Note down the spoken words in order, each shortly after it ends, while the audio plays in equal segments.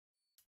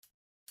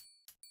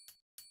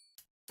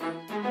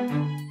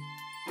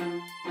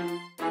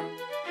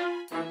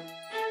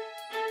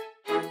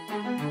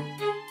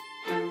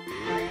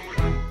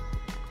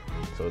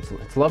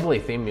It's lovely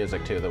theme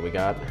music too that we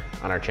got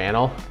on our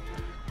channel.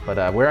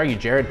 But where are you,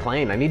 Jared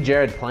Plain? I need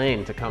Jared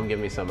Plain to come give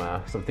me some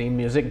theme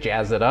music,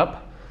 jazz it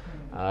up.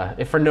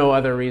 If for no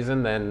other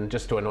reason than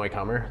just to annoy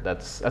Comer.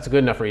 That's a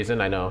good enough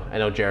reason. I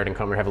know Jared and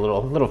Comer have a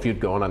little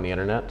feud going on the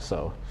internet,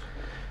 so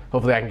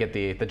hopefully I can get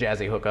the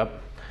jazzy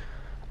hookup.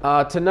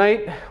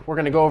 Tonight we're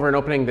going to go over an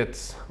opening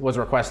that was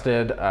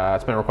requested.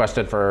 It's been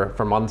requested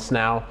for months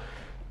now.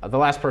 The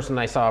last person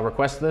I saw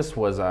request this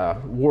was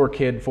War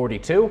Kid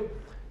 42.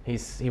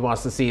 He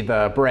wants to see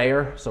the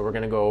Breyer, so we're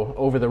going to go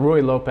over the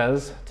Ruy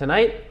Lopez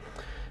tonight.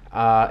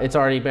 It's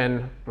already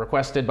been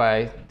requested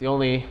by the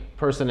only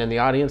person in the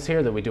audience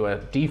here that we do a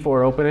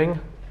D4 opening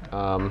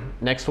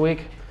next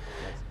week.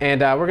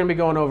 And we're going to be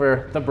going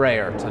over the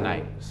Breyer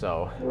tonight.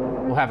 So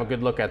we'll have a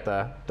good look at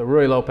the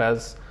Ruy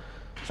Lopez.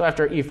 So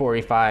after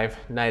e4, e5,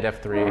 knight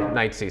f3,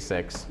 knight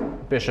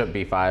c6, bishop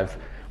b5,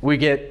 we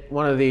get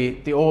one of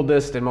the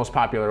oldest and most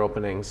popular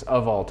openings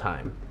of all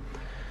time.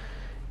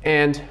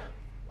 And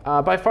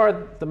by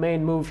far the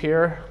main move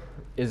here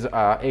is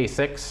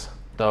a6,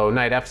 though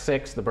knight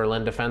f6, the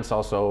Berlin defense,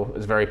 also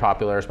is very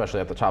popular, especially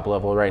at the top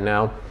level right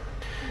now.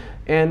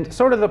 And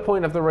sort of the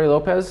point of the Ruy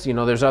Lopez, you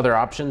know, there's other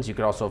options. You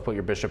could also put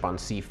your bishop on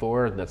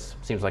c4. That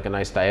seems like a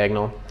nice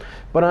diagonal.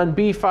 But on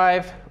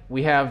b5,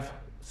 we have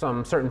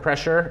some certain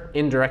pressure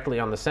indirectly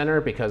on the center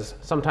because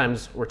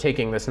sometimes we're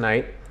taking this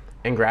knight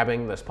and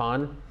grabbing this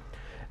pawn.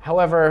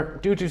 However,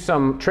 due to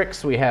some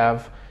tricks we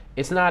have,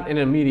 it's not an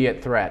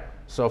immediate threat.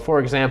 So for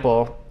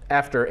example,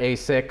 after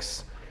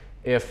a6,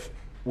 if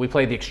we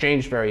play the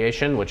exchange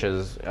variation, which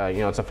is,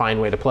 it's a fine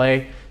way to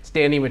play.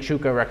 Stanley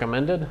Machuca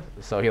recommended,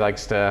 so he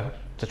likes to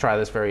try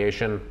this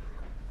variation.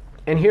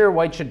 And here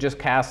white should just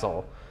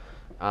castle.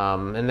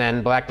 And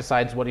then black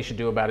decides what he should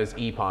do about his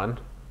e-pawn.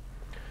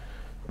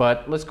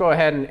 But let's go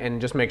ahead and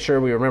just make sure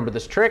we remember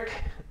this trick.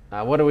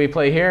 What do we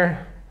play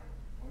here?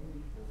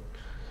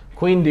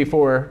 Queen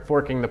d4,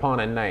 forking the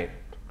pawn and knight,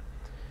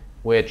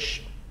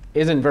 which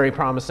isn't very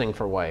promising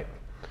for white.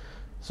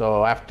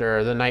 So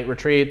after the knight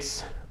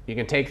retreats, you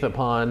can take the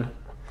pawn.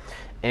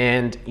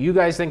 And you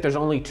guys think there's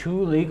only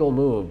 2 legal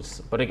moves,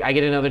 but I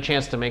get another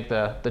chance to make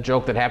the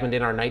joke that happened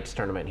in our Knights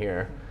tournament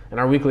here, in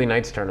our weekly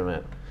Knights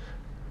tournament.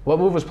 What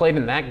move was played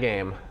in that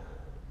game?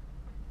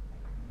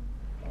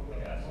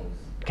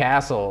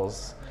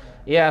 Castles.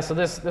 Yeah, so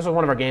this was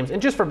one of our games.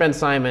 And just for Ben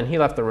Simon, he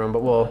left the room,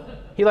 but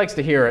he likes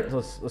to hear it.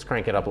 Let's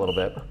crank it up a little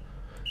bit.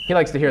 He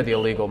likes to hear the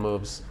illegal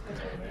moves,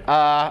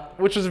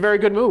 which was a very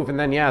good move. And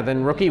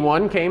then Rook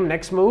e1 came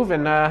next move,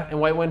 and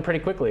white went pretty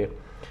quickly.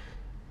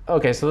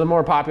 Okay, so the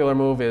more popular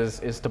move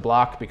is to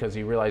block because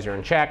you realize you're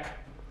in check.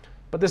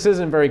 But this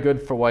isn't very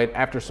good for white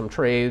after some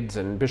trades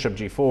and bishop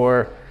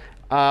g4.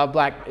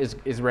 Black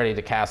is ready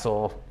to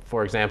castle,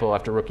 for example,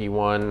 after rook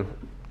e1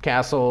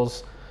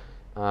 castles.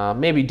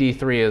 Maybe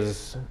d3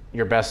 is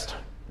your best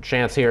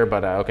chance here,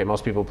 but okay,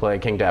 most people play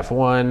king to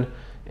f1,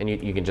 and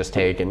you can just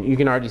take. And you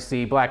can already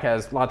see black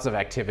has lots of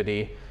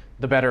activity,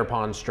 the better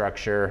pawn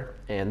structure,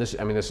 and this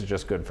is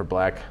just good for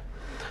black.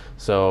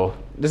 So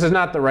this is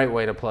not the right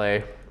way to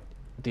play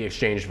the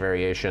exchange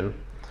variation,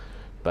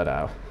 but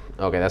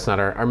okay, that's not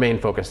our main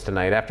focus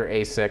tonight. After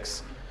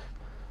a6,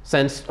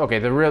 since okay,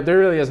 there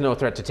really is no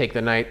threat to take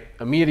the knight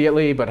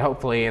immediately, but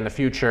hopefully in the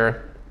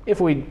future, if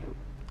we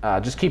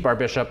just keep our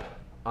bishop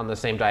on the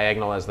same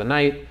diagonal as the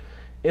knight,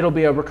 it'll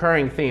be a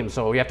recurring theme.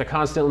 So we have to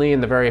constantly,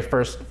 in the very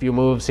first few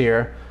moves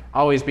here,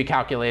 always be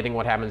calculating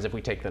what happens if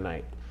we take the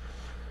knight.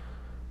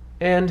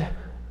 And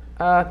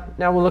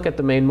now we'll look at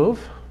the main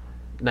move,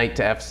 knight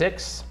to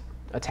f6,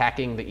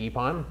 attacking the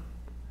e-pawn.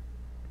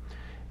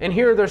 And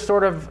here there's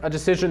sort of a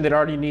decision that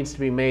already needs to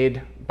be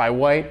made by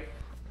white.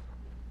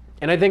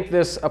 And I think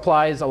this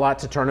applies a lot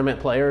to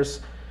tournament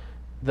players.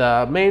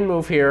 The main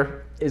move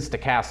here is to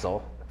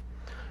castle,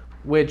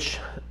 which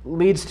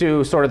leads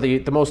to sort of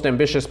the most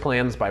ambitious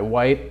plans by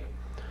white.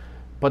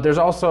 But there's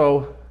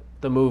also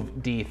the move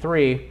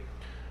d3,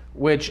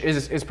 which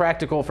is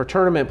practical for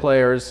tournament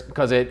players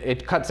because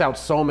it cuts out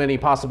so many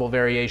possible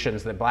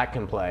variations that black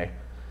can play.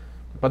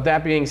 But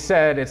that being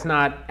said, it's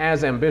not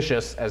as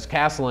ambitious as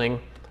castling,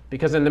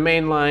 because in the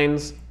main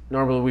lines,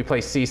 normally we play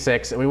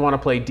c6, and we want to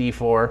play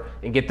d4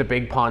 and get the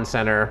big pawn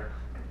center.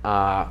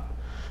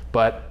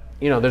 But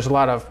there's a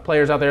lot of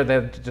players out there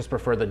that just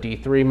prefer the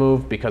d3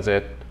 move because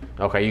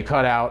you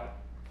cut out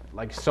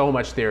like so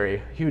much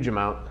theory, huge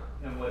amount.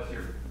 And what's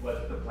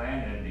the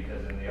plan then?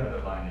 Because in the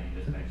other line that you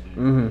just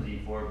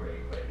mentioned, d4 break,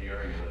 like the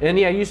argument. And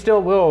yeah, you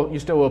still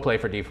will play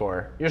for d4.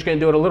 You're just going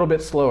to do it a little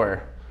bit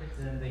slower.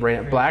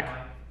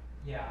 Black,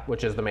 yeah,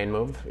 which is the main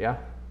move, yeah.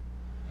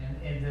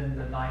 And then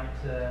the knight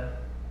to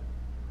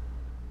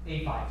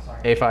a5,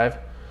 sorry. a5.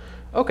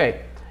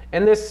 Okay,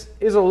 and this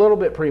is a little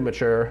bit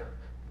premature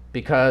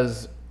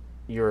because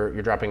you're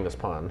dropping this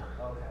pawn.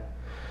 Okay.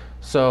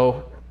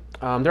 So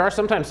there are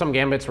sometimes some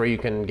gambits where you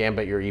can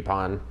gambit your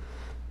e-pawn,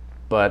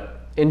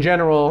 but in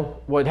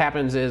general, what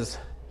happens is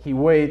he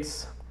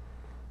waits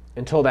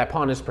until that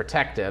pawn is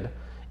protected,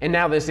 and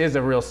now this is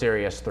a real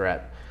serious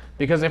threat.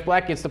 Because if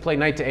black gets to play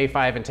knight to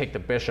a5 and take the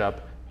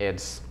bishop,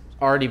 it's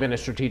already been a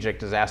strategic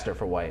disaster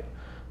for white.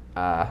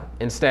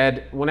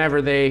 Instead,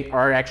 whenever they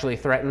are actually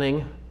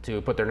threatening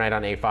to put their knight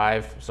on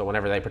a5, so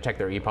whenever they protect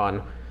their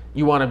e-pawn,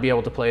 you want to be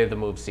able to play the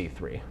move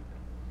c3.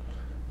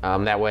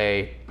 That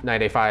way,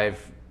 knight a5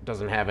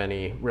 doesn't have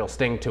any real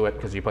sting to it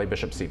because you play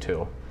bishop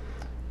c2.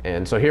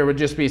 And so here would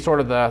just be sort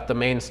of the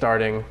main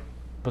starting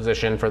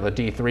position for the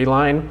d3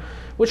 line,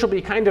 which will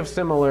be kind of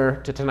similar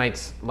to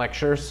tonight's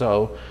lecture.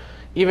 So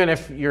even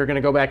if you're going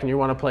to go back and you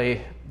want to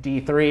play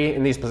d3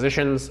 in these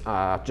positions,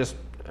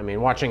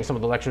 watching some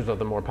of the lectures of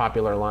the more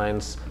popular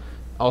lines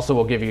also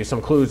will give you some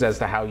clues as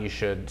to how you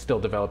should still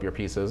develop your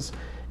pieces.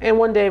 And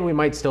one day we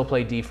might still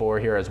play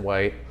d4 here as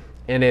white.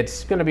 And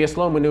it's going to be a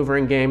slow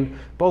maneuvering game.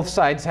 Both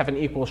sides have an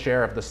equal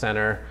share of the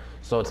center,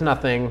 so it's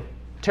nothing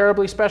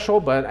terribly special,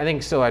 but I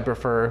think still I'd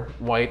prefer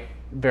white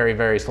very,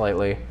 very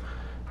slightly.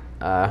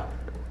 Carlsen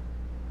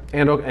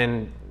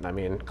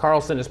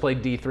has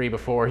played d3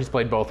 before. He's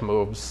played both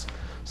moves.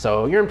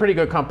 So you're in pretty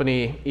good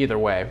company either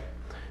way.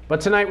 But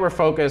tonight we're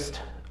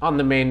focused on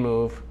the main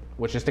move,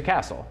 which is to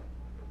castle.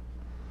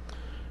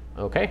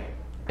 Okay,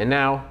 and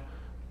now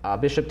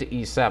bishop to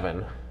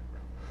e7.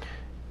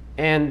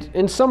 And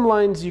in some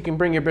lines, you can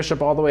bring your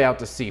bishop all the way out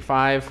to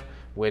c5,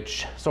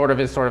 which is sort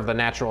of the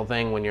natural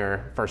thing when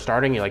you're first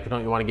starting. You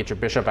want to get your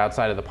bishop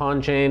outside of the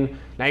pawn chain.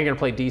 Now you're going to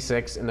play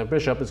d6, and the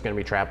bishop is going to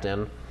be trapped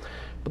in.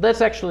 But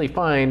that's actually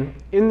fine.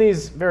 In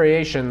these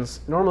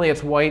variations, normally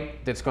it's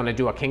white that's going to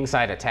do a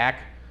kingside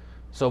attack.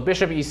 So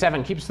bishop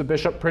e7 keeps the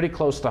bishop pretty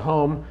close to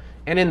home.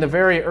 And in the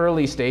very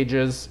early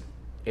stages,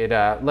 it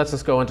lets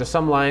us go into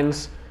some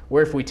lines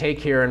where if we take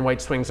here and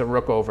white swings a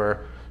rook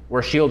over,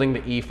 we're shielding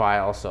the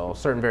e-file, so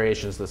certain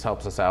variations this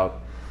helps us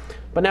out.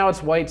 But now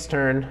it's white's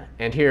turn,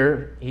 and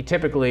here he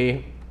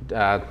typically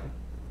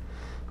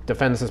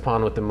defends his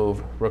pawn with the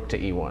move rook to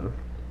e1.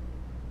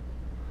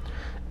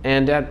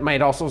 And that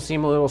might also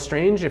seem a little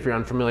strange if you're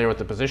unfamiliar with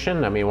the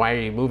position. I mean, why are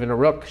you moving a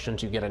rook?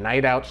 Shouldn't you get a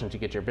knight out? Shouldn't you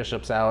get your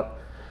bishops out?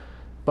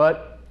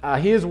 But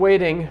he is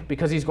waiting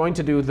because he's going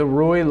to do the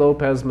Ruy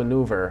Lopez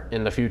maneuver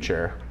in the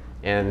future.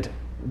 And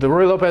the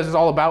Ruy Lopez is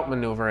all about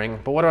maneuvering,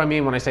 but what do I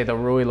mean when I say the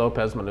Ruy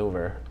Lopez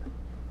maneuver?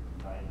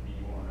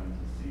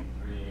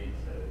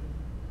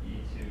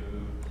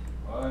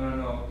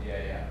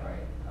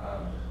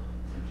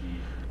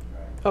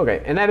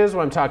 Okay, and that is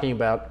what I'm talking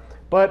about.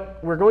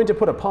 But we're going to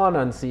put a pawn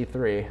on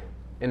c3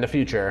 in the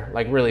future,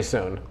 like really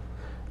soon.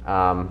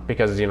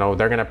 Because, they're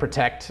going to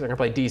protect, they're going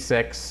to play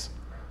d6,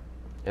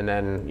 and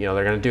then,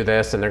 they're going to do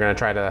this, and they're going to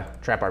try to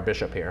trap our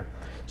bishop here.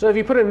 So if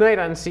you put a knight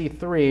on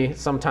c3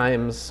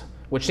 sometimes,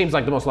 which seems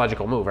like the most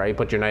logical move, right? You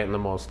put your knight in the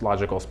most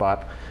logical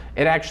spot.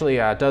 It actually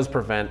does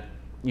prevent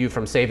you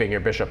from saving your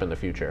bishop in the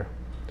future.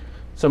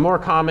 So more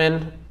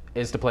common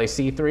is to play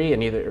c3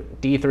 and either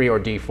d3 or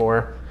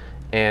d4.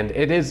 And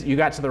it is, you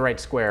got to the right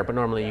square, but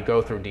normally you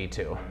go through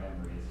d2.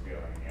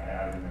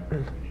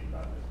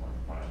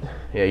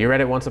 Yeah, you read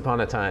it once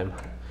upon a time.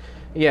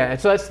 Yeah,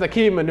 so that's the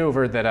key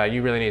maneuver that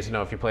you really need to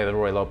know if you play the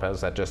Ruy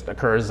Lopez. That just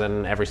occurs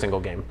in every single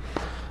game.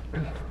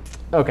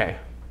 Okay,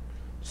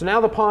 so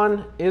now the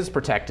pawn is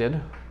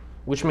protected,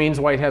 which means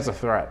white has a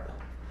threat.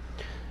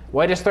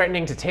 White is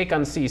threatening to take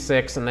on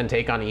c6 and then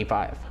take on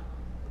e5.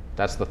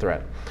 That's the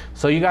threat.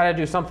 So you got to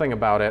do something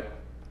about it.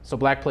 So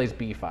black plays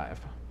b5.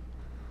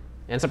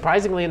 And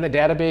surprisingly, in the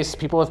database,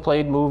 people have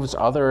played moves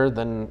other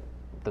than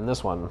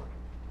this one.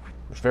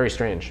 It's very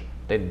strange.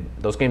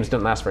 Those games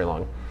didn't last very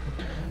long.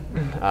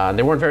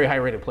 They weren't very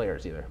high-rated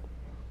players either.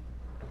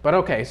 But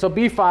OK, so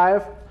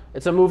b5,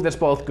 it's a move that's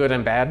both good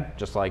and bad,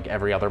 just like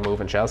every other move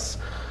in chess.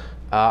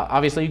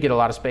 Obviously, you get a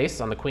lot of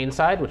space on the queen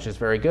side, which is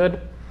very good.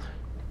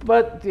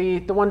 But the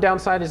one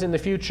downside is in the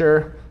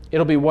future,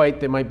 it'll be white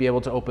that might be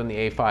able to open the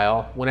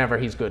a-file whenever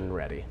he's good and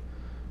ready.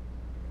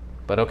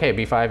 But OK,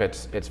 b5,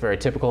 it's very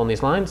typical in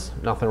these lines.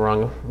 Nothing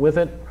wrong with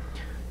it.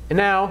 And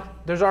now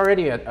there's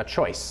already a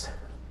choice.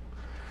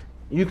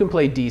 You can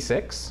play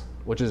d6,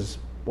 which is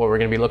what we're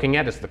going to be looking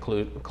at. It's the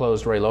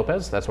closed Ruy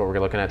Lopez. That's what we're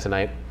looking at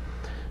tonight.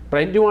 But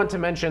I do want to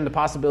mention the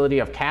possibility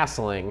of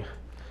castling,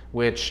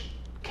 which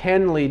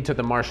can lead to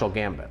the Marshall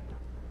Gambit.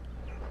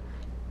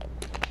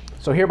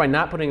 So here, by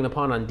not putting the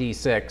pawn on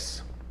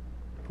d6,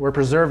 we're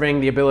preserving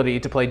the ability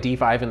to play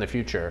d5 in the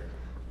future.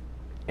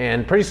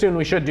 And pretty soon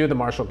we should do the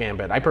Marshall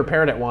Gambit. I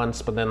prepared it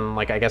once, but then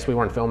I guess we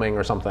weren't filming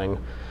or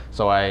something,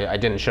 so I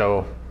didn't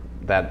show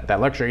that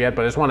lecture yet.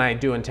 But it's one I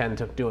do intend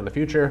to do in the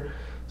future.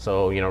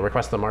 So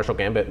request the Marshall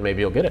Gambit, and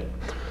maybe you'll get it.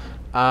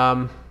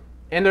 And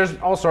there's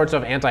all sorts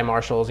of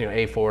anti-Marshalls,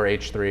 a4,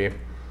 h3.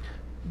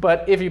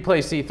 But if you play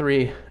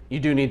c3, you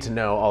do need to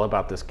know all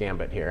about this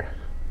gambit here.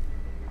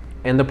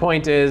 And the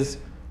point is,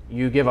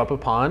 you give up a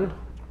pawn,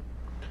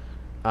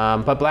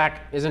 but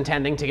black is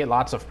intending to get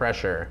lots of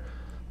pressure.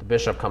 The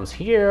bishop comes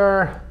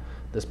here,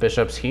 this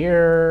bishop's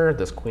here,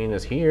 this queen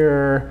is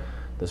here,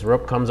 this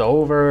rook comes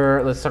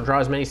over. Let's draw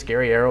as many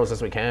scary arrows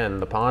as we can.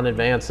 The pawn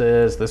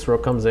advances, this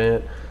rook comes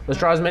in.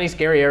 Let's draw as many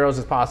scary arrows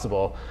as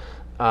possible.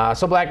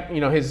 So black,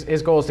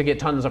 his goal is to get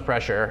tons of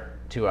pressure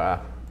to,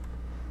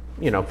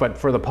 but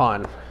for the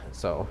pawn.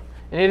 So,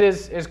 and it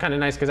is kind of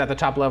nice because at the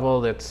top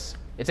level, it's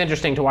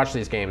interesting to watch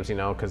these games,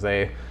 because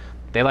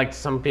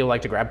some people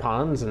like to grab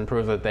pawns and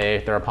prove that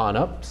they're a pawn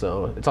up.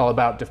 So it's all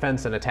about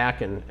defense and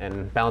attack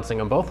and balancing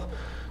them both.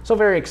 So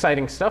very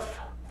exciting stuff.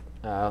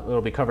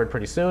 It'll be covered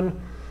pretty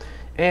soon.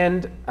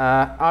 And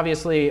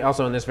obviously,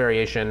 also in this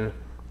variation,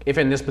 if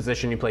in this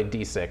position you play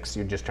d6,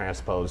 you just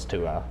transpose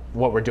to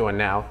what we're doing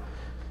now.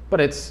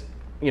 But it's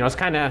it's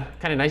kind of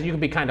nice. You could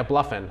be kind of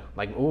bluffing,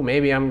 like, ooh,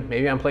 maybe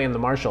I'm playing the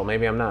marshal,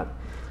 maybe I'm not.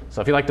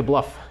 So if you like to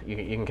bluff, you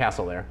can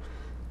castle there.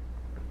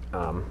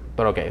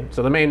 But okay,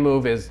 so the main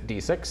move is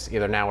d6,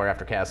 either now or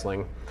after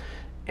castling.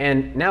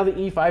 And now the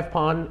e5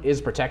 pawn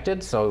is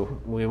protected, so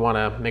we want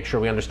to make sure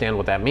we understand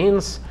what that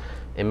means.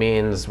 It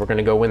means we're going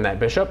to go win that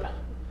bishop.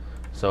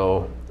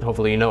 So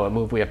hopefully you know what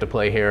move we have to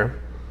play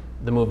here.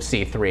 The move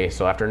c3,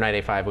 so after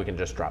knight a5 we can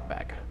just drop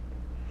back.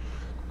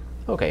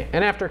 Okay,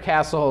 and after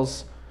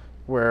castles,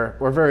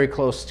 we're very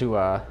close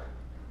to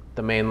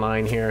the main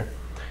line here.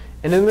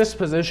 And in this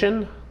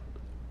position,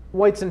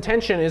 white's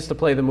intention is to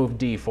play the move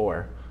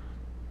d4.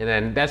 And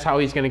then that's how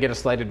he's going to get a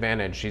slight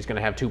advantage. He's going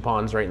to have 2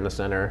 pawns right in the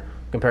center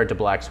compared to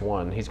black's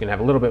 1. He's going to have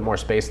a little bit more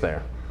space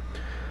there.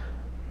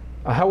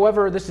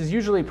 However, this is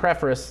usually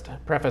prefaced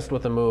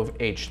with the move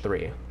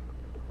h3.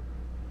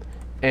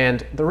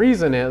 And the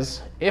reason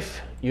is,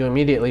 if you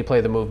immediately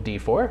play the move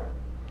d4,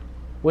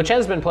 which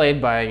has been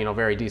played by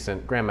very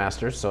decent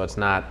grandmasters, so it's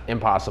not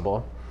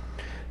impossible,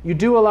 you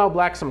do allow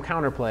black some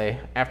counterplay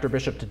after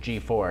bishop to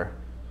g4.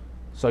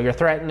 So you're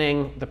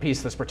threatening the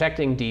piece that's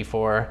protecting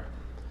d4.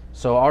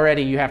 So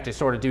already you have to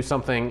sort of do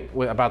something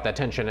about that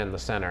tension in the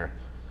center.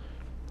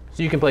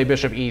 So you can play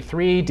bishop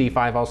e3,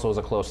 d5 also is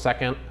a close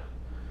second.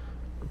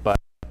 But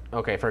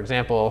okay, for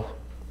example,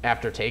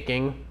 after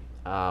taking,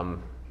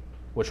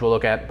 which we'll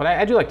look at, but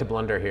I do like to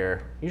blunder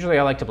here. Usually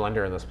I like to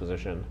blunder in this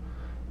position,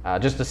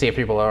 just to see if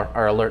people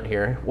are alert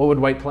here. What would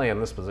white play in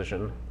this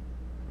position?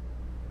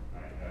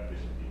 Bishop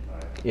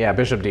d5. Yeah,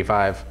 bishop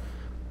d5,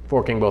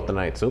 forking both the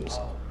knights. Oops.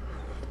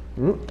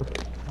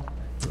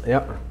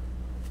 Yep.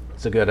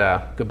 It's a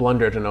good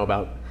blunder to know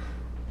about.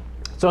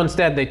 So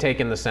instead, they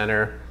take in the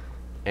center,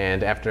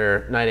 and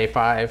after knight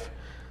a5,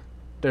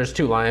 there's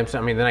 2 lines.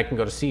 I mean, then I can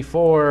go to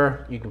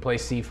c4. You can play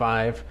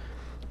c5,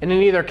 and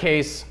in either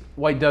case,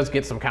 white does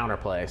get some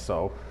counterplay.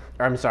 So,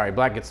 or I'm sorry,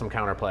 black gets some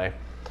counterplay,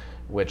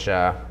 which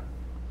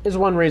is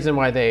one reason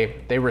why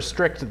they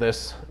restrict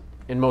this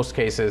in most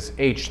cases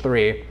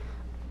h3,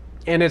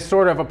 and it's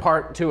sort of a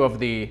part too of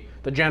the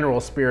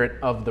general spirit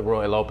of the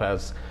Ruy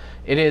Lopez.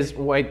 It is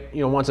white,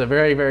 wants a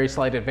very, very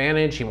slight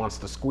advantage. He wants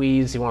to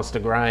squeeze, he wants to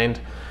grind,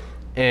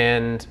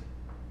 and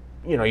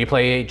you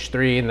play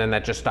h3, and then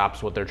that just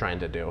stops what they're trying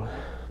to do.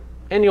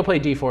 And you'll play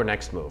d4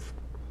 next move.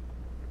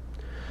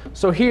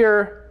 So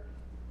here,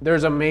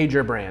 there's a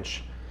major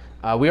branch.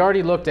 We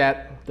already looked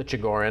at the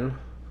Chigorin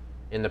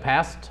in the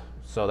past,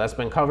 so that's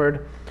been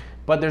covered.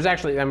 But there's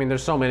actually,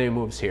 there's so many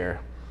moves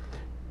here.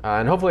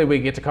 And hopefully we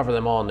get to cover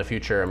them all in the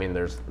future.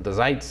 There's the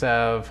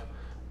Zaitsev,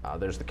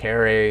 there's the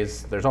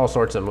carries, there's all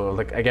sorts of moves.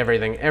 Like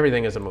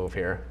everything is a move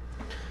here.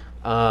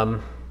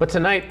 But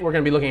tonight we're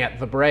going to be looking at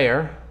the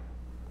Breyer,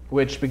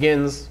 which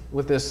begins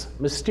with this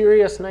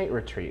mysterious knight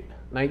retreat,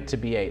 knight to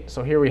b8.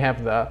 So here we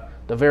have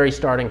the very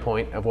starting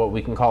point of what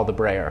we can call the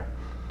Breyer.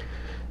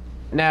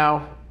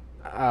 Now,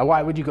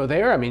 why would you go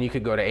there? You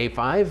could go to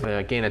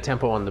a5, gain a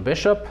tempo on the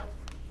bishop.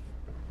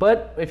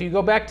 But if you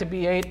go back to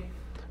b8,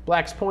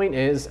 black's point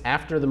is,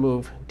 after the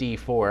move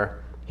d4,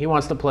 he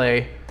wants to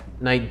play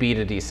knight b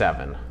to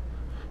d7.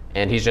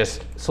 And he's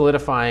just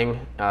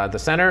solidifying the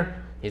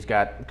center. He's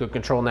got good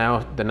control now.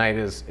 The knight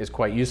is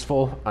quite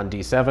useful on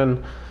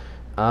d7.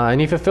 And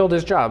he fulfilled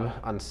his job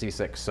on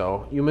c6.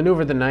 So you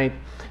maneuver the knight.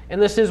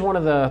 And this is one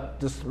of the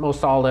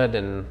most solid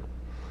and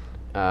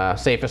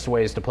safest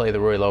ways to play the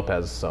Ruy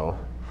Lopez. So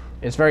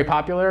it's very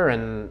popular,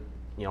 and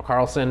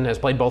Carlsen has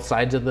played both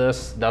sides of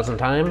this a dozen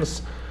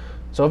times.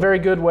 So a very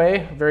good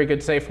way, very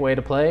good safe way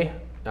to play,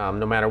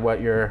 no matter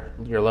what your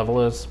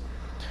level is.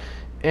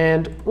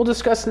 And we'll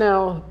discuss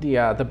now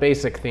the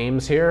basic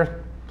themes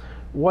here.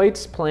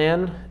 White's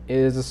plan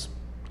is,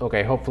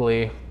 okay,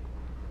 hopefully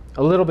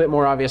a little bit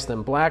more obvious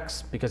than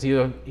black's, because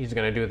he's going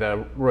to do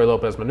the Ruy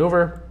Lopez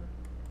maneuver.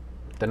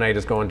 The knight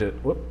is going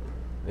to,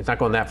 it's not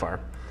going that far.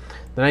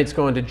 The knight's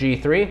going to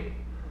g3,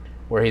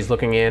 where he's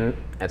looking in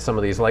at some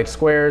of these light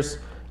squares.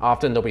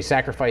 Often there'll be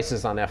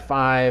sacrifices on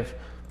f5.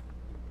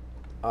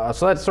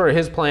 So that's sort of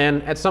his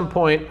plan. At some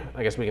point,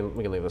 I guess we can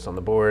leave this on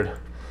the board.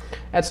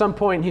 At some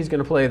point, he's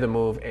going to play the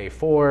move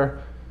a4.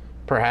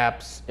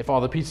 Perhaps, if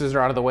all the pieces are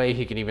out of the way,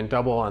 he can even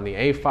double on the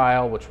a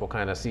file, which we'll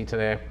kind of see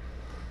today.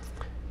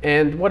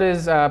 And what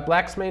is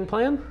black's main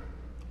plan?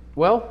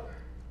 Well,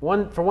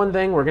 for one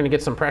thing, we're going to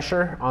get some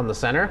pressure on the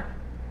center.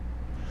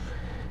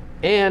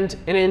 And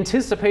in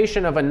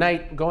anticipation of a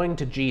knight going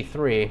to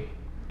g3,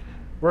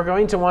 we're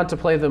going to want to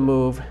play the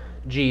move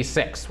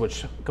g6,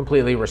 which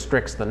completely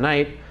restricts the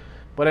knight.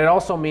 But it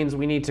also means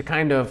we need to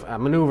kind of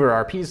maneuver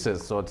our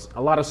pieces. So it's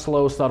a lot of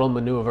slow, subtle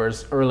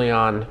maneuvers early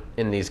on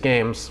in these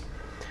games.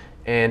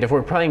 And if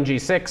we're playing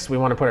g6, we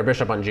want to put our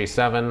bishop on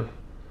g7.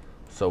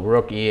 So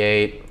rook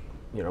e8,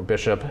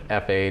 bishop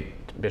f8,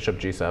 bishop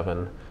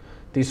g7,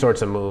 these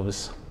sorts of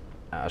moves.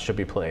 should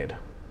be played.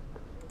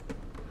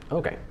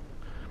 Okay.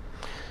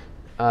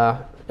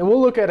 And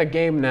we'll look at a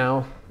game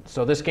now.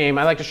 So this game,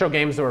 I like to show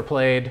games that were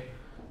played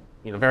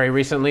very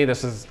recently.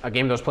 This is a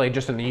game that was played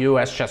just in the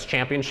US Chess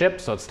Championship,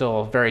 so it's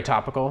still very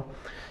topical.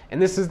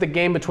 And this is the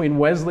game between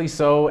Wesley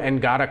So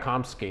and Gata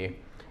Kamsky.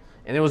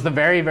 And it was the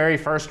very, very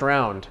first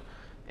round.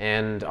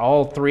 And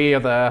all three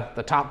of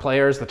the top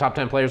players, the top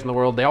 10 players in the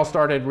world, they all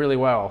started really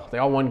well. They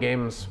all won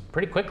games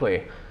pretty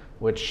quickly,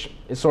 which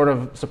is sort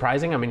of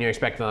surprising. I mean, you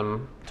expect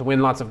them to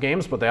win lots of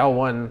games, but they all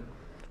won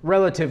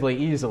relatively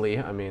easily.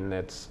 I mean,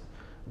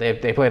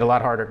 they played a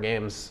lot harder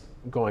games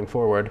going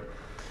forward.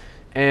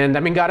 And I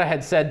mean, Gata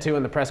had said too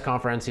in the press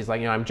conference, he's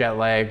like, I'm jet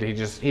lagged. He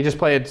just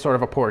played sort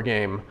of a poor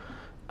game.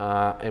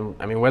 And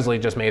I mean, Wesley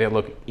just made it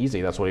look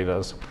easy. That's what he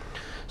does.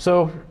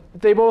 So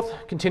they both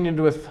continued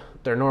with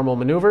their normal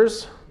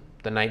maneuvers.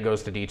 The knight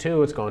goes to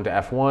d2. It's going to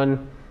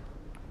f1.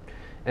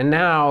 And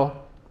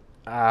now,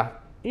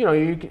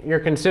 you're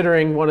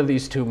considering one of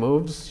these two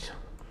moves.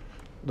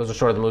 Those are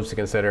sort of the moves to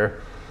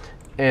consider.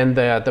 And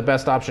the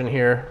best option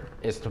here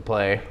is to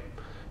play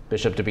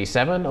bishop to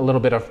b7, a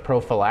little bit of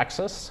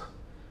prophylaxis.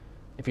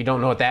 If you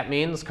don't know what that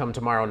means, come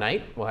tomorrow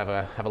night. We'll have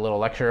a little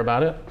lecture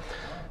about it.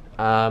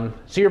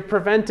 So you're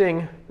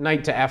preventing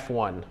knight to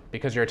f1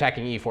 because you're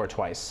attacking e4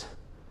 twice.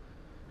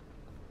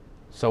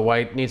 So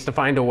white needs to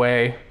find a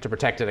way to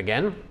protect it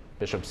again,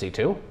 bishop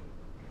c2.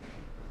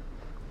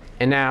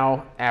 And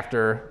now,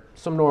 after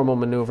some normal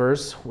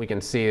maneuvers, we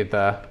can see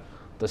the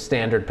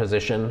standard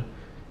position.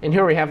 And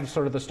here we have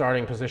sort of the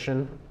starting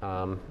position.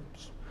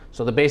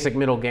 So the basic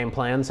middle game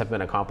plans have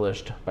been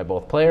accomplished by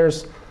both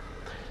players.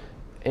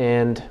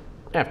 And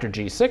after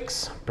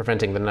g6,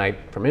 preventing the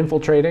knight from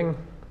infiltrating.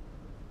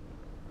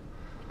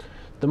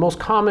 The most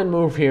common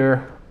move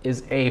here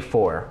is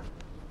a4,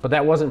 but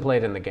that wasn't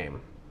played in the game.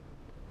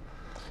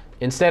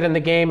 Instead, in the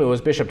game, it was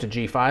bishop to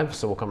g5,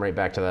 so we'll come right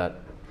back to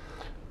that.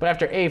 But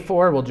after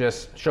a4, we'll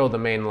just show the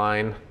main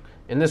line.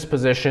 In this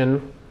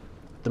position,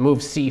 the move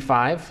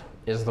c5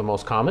 is the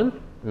most common.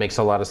 It makes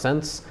a lot of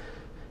sense.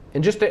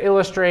 And just to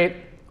illustrate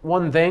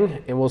one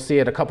thing, and we'll see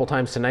it a couple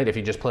times tonight if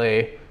you just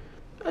play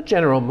a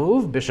general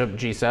move, bishop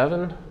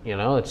g7,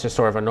 it's just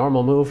sort of a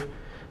normal move.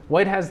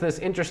 White has this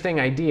interesting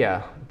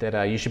idea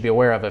that you should be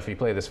aware of if you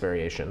play this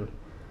variation.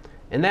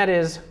 And that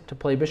is to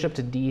play bishop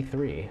to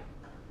d3.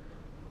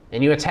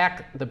 And you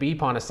attack the b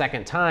pawn a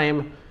second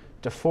time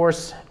to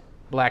force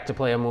black to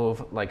play a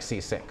move like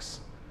c6.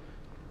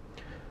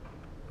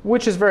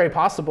 Which is very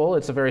possible.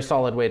 It's a very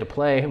solid way to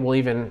play. We'll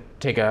even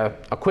take a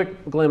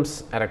quick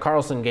glimpse at a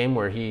Carlsen game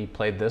where he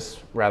played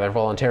this rather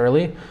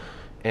voluntarily.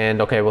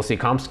 And okay, we'll see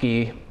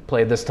Kamsky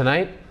played this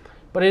tonight.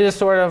 But it is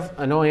sort of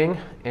annoying.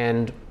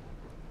 And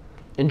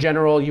in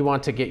general, you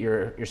want to get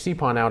your c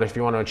pawn out if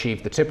you want to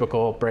achieve the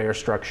typical Breyer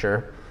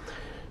structure,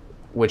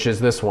 which is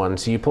this one.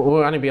 So you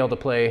want to be able to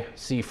play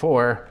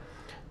c4,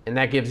 and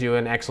that gives you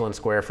an excellent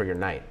square for your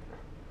knight.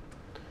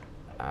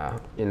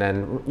 And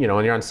then,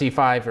 when you're on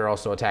c5, you're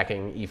also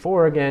attacking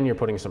e4 again. You're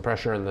putting some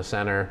pressure in the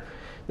center.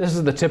 This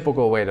is the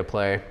typical way to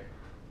play.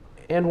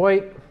 And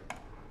white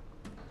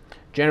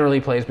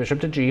generally plays bishop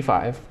to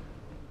g5,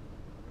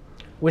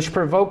 which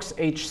provokes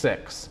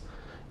h6.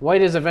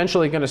 White is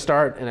eventually going to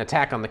start an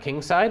attack on the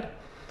king side.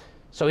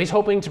 So he's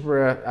hoping to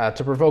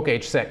provoke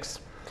h6.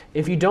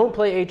 If you don't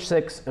play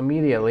h6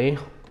 immediately,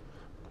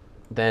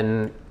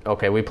 then,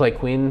 okay, we play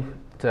queen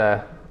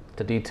to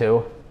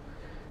d2.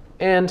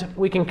 And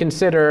we can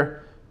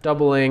consider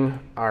doubling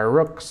our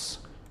rooks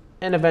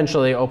and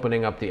eventually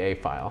opening up the a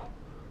file.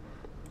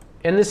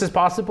 And this is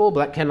possible.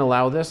 Black can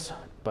allow this,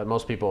 but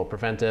most people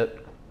prevent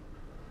it.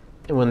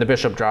 And when the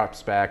bishop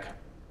drops back,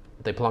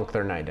 they plunk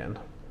their knight in.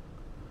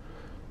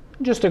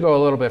 Just to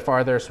go a little bit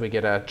farther so we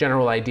get a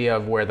general idea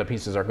of where the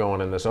pieces are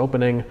going in this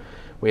opening,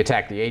 we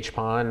attack the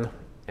h-pawn,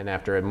 and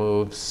after it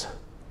moves,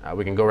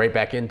 we can go right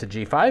back into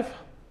g5.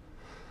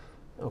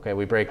 Okay,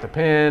 we break the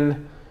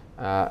pin,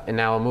 and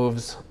now it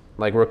moves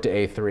like rook to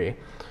a3,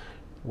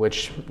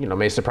 which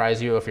may surprise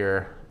you if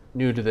you're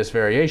new to this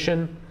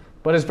variation,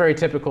 but it's very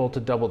typical to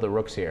double the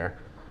rooks here.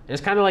 And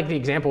it's kind of like the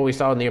example we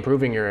saw in the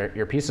Improving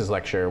Your Pieces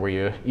lecture,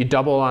 where you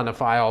double on a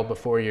file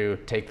before you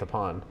take the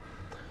pawn.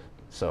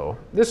 So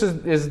this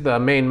is the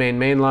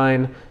main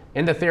line,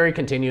 and the theory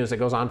continues. It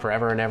goes on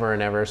forever and ever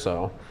and ever.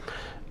 So,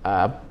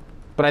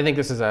 but I think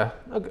this is a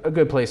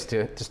good place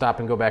to stop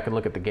and go back and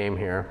look at the game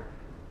here.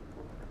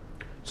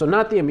 So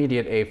not the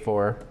immediate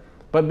a4,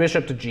 but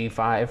bishop to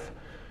g5,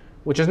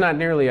 which is not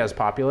nearly as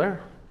popular,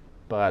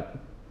 but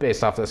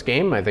based off this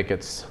game, I think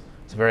it's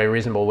a very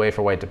reasonable way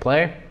for white to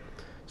play.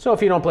 So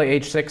if you don't play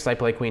h6, I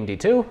play queen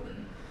d2.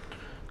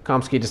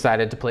 Kamsky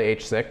decided to play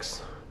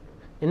h6.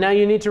 And now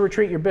you need to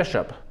retreat your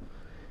bishop.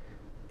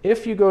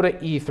 If you go to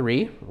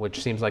e3,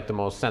 which seems like the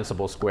most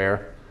sensible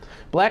square,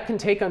 black can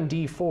take on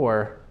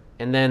d4,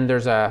 and then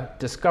there's a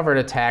discovered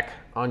attack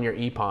on your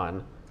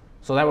e-pawn.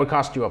 So that would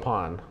cost you a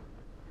pawn.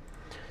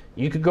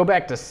 You could go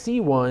back to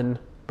c1,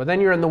 but then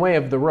you're in the way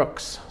of the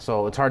rooks.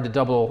 So it's hard to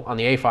double on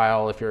the a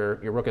file if your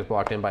rook is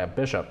blocked in by a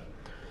bishop.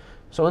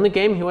 So in the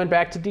game, he went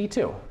back to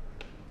d2.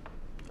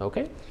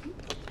 Okay.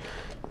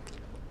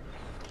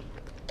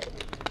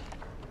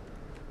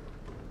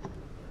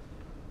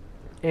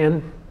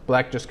 And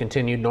black just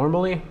continued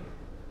normally.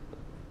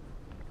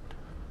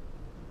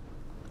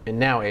 And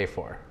now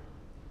a4.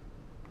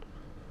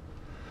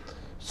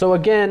 So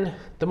again,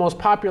 the most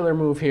popular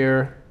move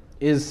here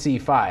is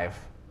c5,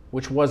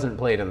 which wasn't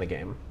played in the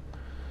game.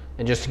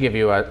 And just to give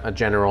you a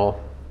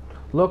general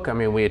look, I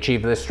mean, we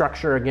achieved this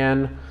structure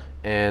again,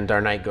 and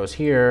our knight goes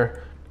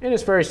here. And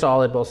it's very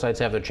solid. Both sides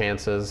have their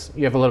chances.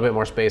 You have a little bit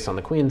more space on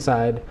the queen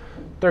side.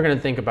 They're going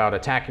to think about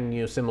attacking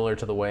you similar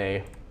to the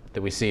way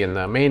that we see in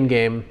the main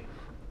game.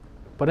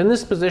 But in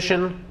this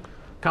position,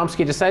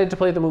 Kamsky decided to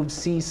play the move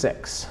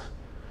c6.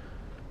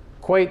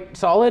 Quite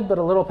solid, but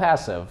a little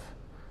passive.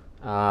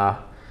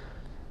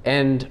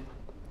 And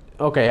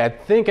okay, I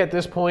think at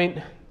this point,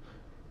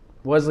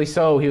 Wesley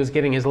he was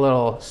getting his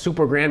little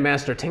super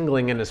grandmaster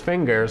tingling in his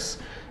fingers.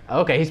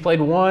 Okay, he's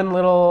played one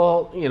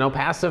little,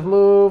 passive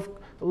move,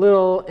 a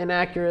little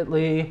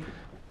inaccurately,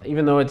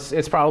 even though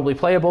it's probably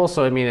playable.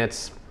 So I mean,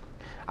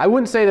 I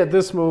wouldn't say that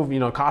this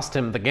move, cost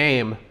him the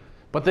game,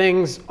 but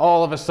things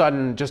all of a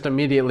sudden just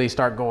immediately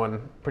start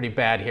going pretty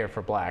bad here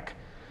for black.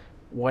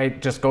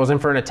 White just goes in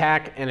for an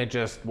attack, and it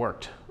just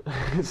worked.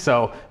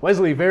 So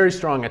Wesley, very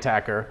strong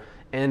attacker.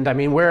 And I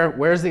mean,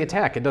 where's the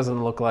attack? It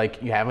doesn't look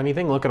like you have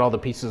anything. Look at all the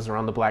pieces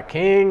around the black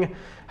king.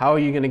 How are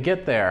you going to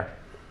get there?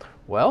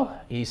 Well,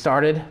 he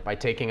started by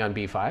taking on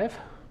b5.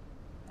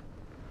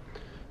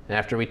 And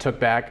after we took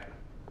back,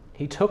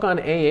 he took on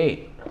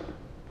a8.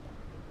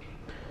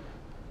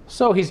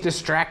 So he's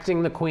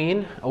distracting the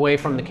queen away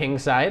from the king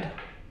side.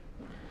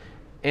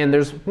 And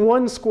there's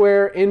one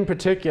square in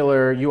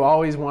particular you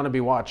always want to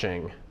be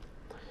watching.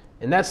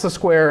 And that's the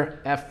square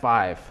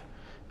f5.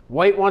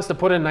 White wants to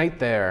put a knight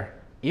there,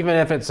 even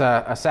if it's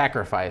a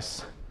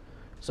sacrifice.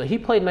 So he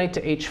played knight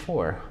to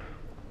h4.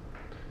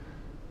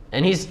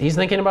 And he's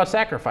thinking about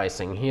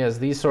sacrificing. He has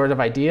these sort of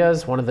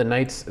ideas. One of the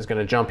knights is going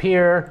to jump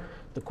here.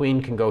 The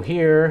queen can go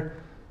here.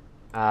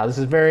 This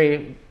is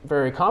very,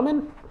 very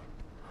common.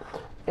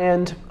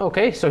 And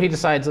OK, so he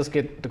decides, let's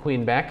get the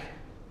queen back.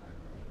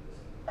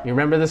 You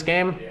remember this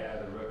game? Yeah,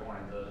 the rook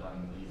winds up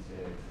on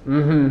e6.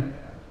 Mm-hmm.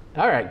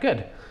 Yeah. All right,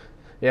 good.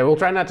 Yeah, we'll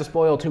try not to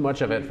spoil too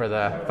much of it for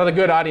the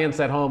good audience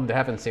at home that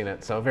haven't seen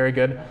it. So very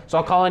good. So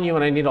I'll call on you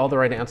when I need all the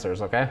right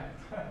answers, OK?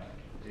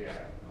 Yeah.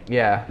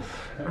 Yeah.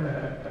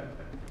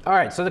 All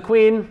right, so the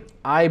queen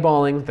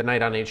eyeballing the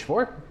knight on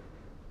h4.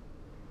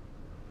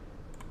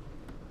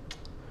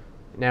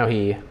 Now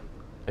he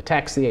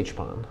attacks the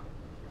h-pawn.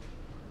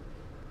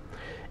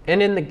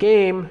 And in the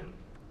game,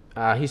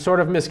 he sort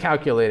of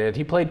miscalculated.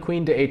 He played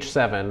queen to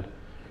h7,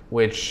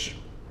 which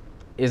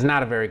is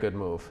not a very good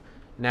move.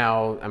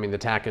 Now, I mean, the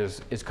attack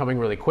is coming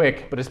really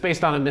quick, but it's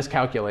based on a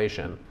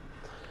miscalculation.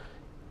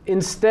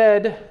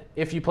 Instead,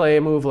 if you play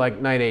a move like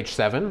knight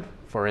h7,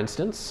 for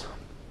instance,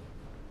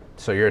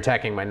 so you're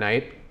attacking my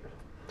knight,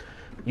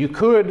 you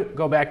could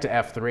go back to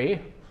f3,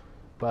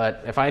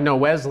 but if I know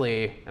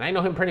Wesley, and I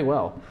know him pretty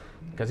well,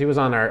 because he was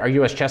on our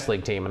US Chess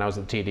League team, and I was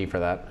the TD for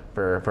that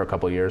for a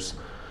couple years,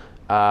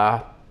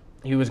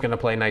 he was going to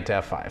play knight to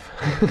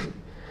f5.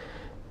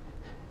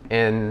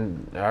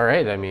 And all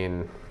right, I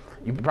mean,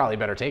 you probably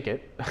better take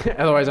it.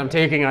 Otherwise, I'm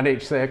taking on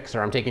h6,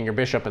 or I'm taking your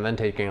bishop and then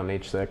taking on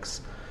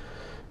h6.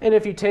 And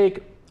if you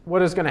take,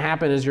 what is going to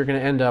happen is you're going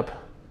to end up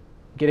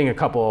getting a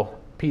couple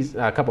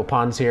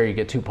pawns here. You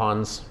get 2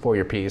 pawns for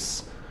your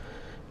piece.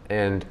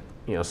 And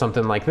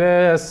something like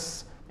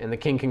this, and the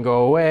king can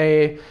go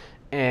away.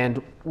 And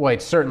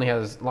white certainly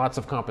has lots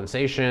of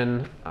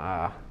compensation.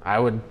 I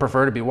would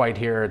prefer to be white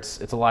here.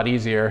 It's a lot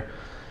easier.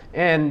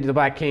 And the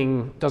black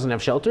king doesn't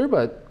have shelter,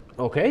 but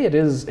okay, it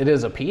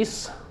is a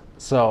piece.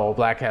 So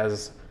black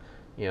has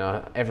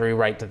every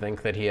right to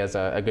think that he has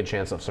a good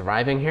chance of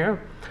surviving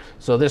here.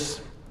 So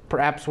this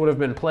perhaps would have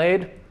been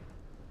played.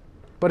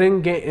 But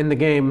in the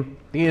game,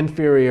 the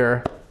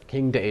inferior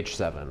king to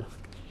h7.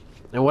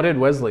 And what did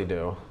Wesley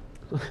do?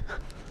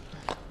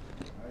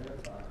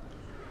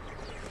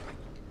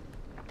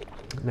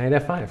 Knight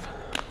f5.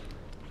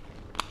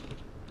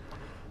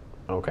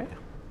 Okay.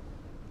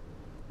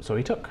 So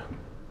he took.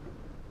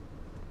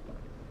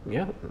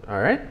 Yeah,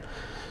 all right.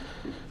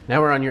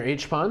 Now we're on your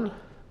h-pawn.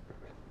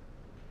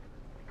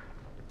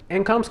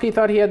 And Kamsky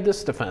thought he had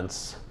this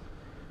defense,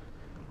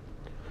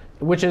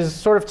 which is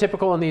sort of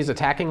typical in these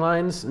attacking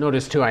lines.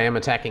 Notice, too, I am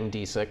attacking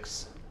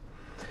d6.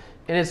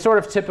 And it's sort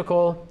of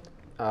typical.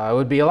 It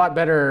would be a lot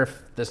better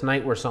if this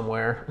knight were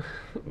somewhere,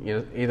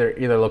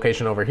 either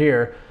location over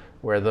here,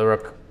 where the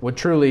rook would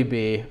truly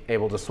be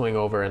able to swing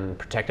over and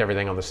protect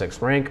everything on the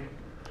 6th rank.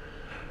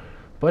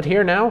 But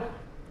here now,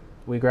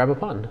 we grab a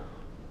pawn.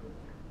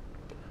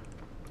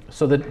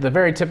 So the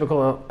very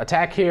typical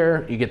attack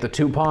here, you get the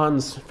 2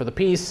 pawns for the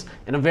piece,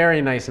 and a very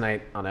nice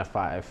knight on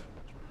f5.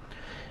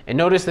 And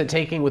notice that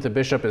taking with the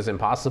bishop is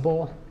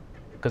impossible,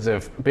 because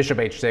if bishop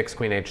h6,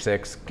 queen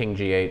h6, king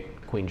g8,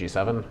 queen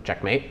g7,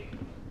 checkmate.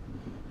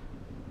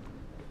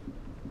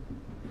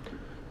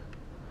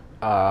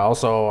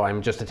 Also,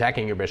 I'm just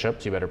attacking your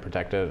bishop, so you better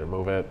protect it or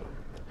move it.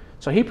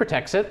 So he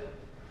protects it.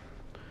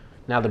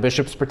 Now the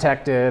bishop's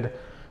protected.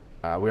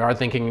 We are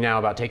thinking now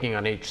about taking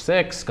on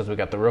h6, because we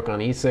got the rook on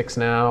e6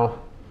 now.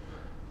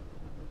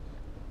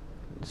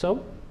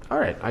 So, all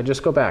right, I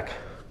just go back.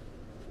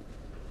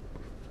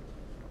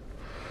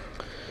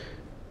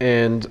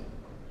 And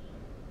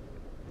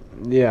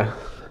yeah.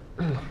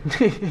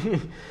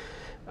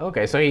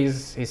 Okay, so he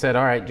said,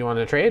 all right, do you want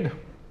to trade?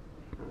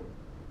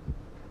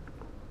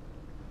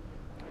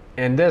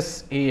 And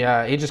this, he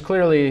just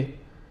clearly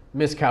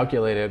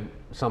miscalculated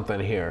something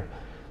here.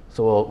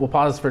 So we'll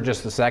pause for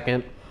just a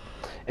second.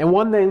 And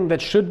one thing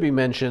that should be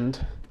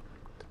mentioned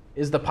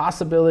is the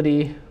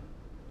possibility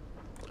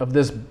of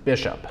this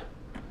bishop.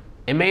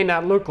 It may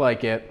not look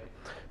like it,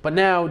 but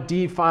now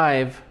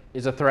d5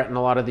 is a threat in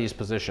a lot of these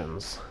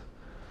positions.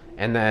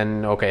 And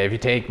then, okay, if you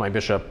take, my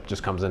bishop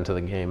just comes into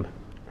the game.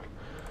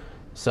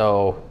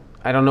 So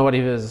I don't know what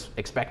he was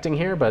expecting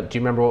here, but do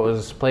you remember what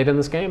was played in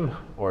this game?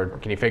 Or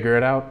can you figure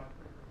it out?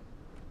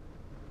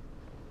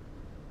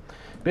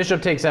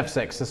 Bishop takes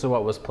f6. This is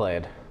what was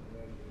played.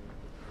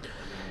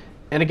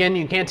 And again,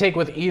 you can't take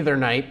with either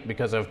knight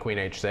because of queen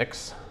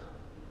h6.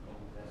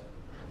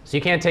 So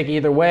you can't take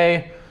either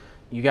way.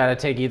 You got to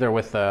take either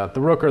with the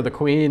rook or the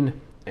queen,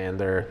 and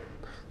they're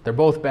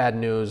both bad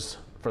news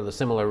for the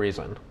similar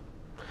reason.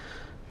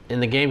 In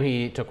the game,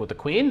 he took with the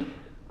queen.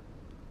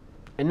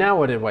 And now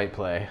what did white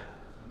play?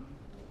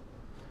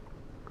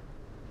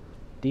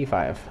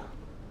 d5.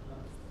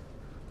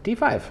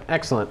 d5.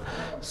 Excellent.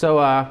 So,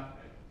 all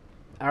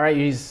right,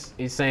 he's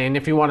saying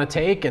if you want to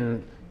take,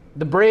 and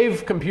the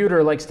brave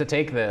computer likes to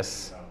take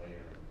this.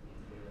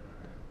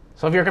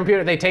 So if your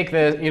computer, they take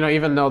this, you know,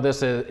 even though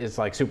this is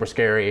like super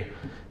scary,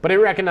 but it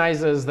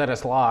recognizes that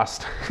it's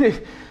lost.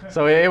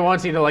 So it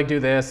wants you to like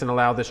do this and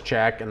allow this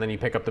check, and then you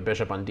pick up the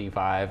bishop on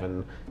d5,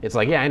 and it's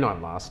like, yeah, I know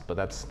I'm lost, but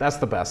that's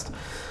the best,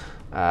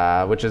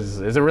 which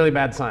is a really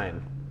bad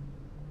sign.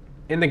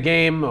 In the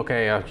game,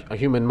 okay, a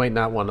human might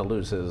not want to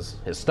lose his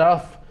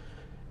stuff,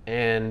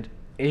 and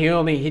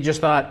he just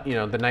thought, you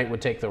know, the knight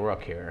would take the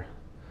rook here,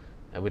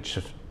 which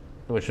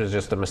was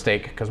just a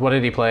mistake, because what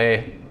did he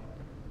play?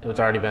 It's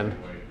already been,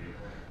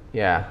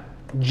 yeah,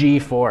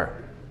 g4.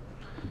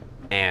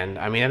 And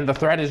I mean, the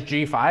threat is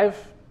g5,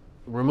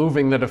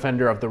 removing the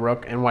defender of the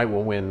rook, and white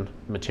will win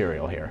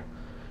material here.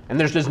 And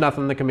there's just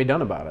nothing that can be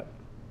done about it.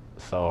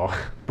 So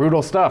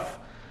brutal stuff.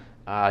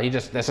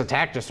 This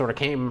attack just sort of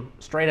came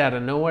straight out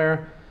of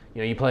nowhere.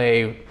 You know, you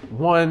play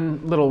one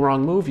little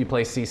wrong move, you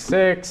play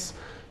c6.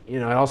 You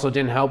know, it also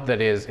didn't help that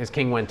his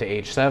king went to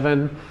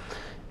h7.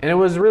 And it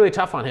was really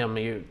tough on him.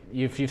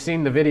 If you've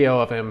seen the video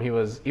of him, he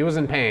was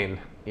in pain.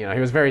 You know,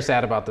 he was very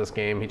sad about this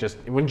game.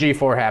 When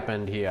g4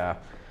 happened,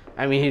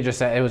 he just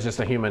said it was just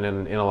a human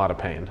in a lot of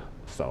pain.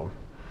 So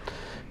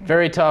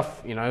very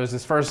tough. You know, it was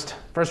his first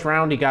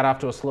round. He got off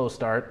to a slow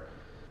start.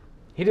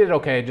 He did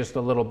okay, just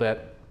a little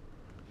bit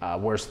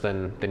worse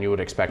than you would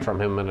expect from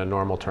him in a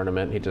normal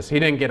tournament. He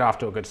didn't get off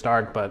to a good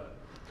start, but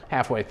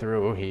halfway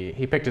through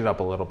he picked it up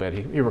a little bit.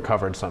 He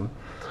recovered some.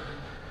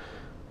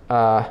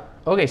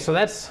 Okay, so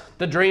that's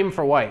the dream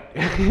for white.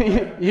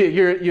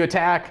 You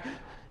attack,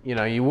 you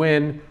know, you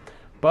win.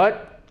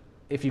 But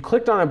if you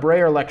clicked on a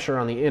Breyer lecture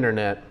on the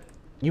internet,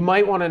 you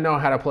might want to know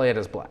how to play it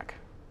as black.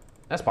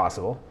 That's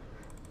possible.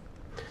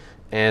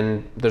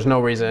 And there's no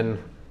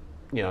reason,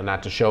 you know,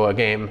 not to show a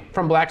game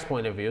from black's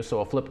point of view. So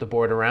I'll flip the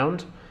board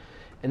around.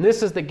 And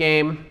this is the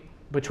game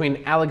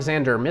between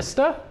Aleksander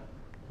Mista,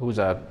 who's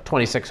a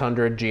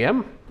 2600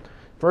 GM,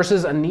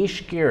 versus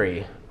Anish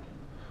Giri.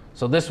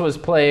 So this was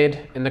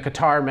played in the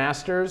Qatar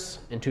Masters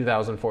in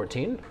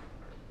 2014.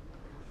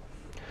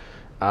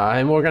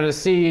 And we're going to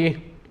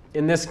see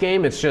in this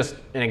game, it's just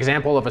an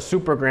example of a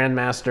super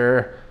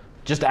grandmaster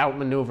just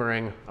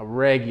outmaneuvering a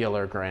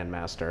regular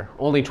grandmaster,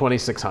 only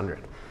 2600.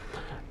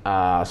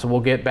 So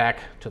we'll get back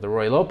to the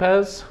Ruy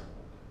Lopez.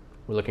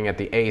 We're looking at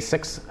the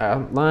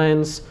A6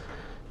 lines,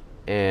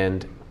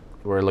 and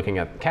we're looking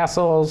at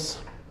castles,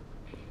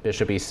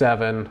 bishop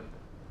e7.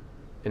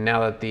 And now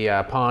that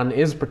the pawn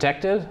is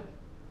protected,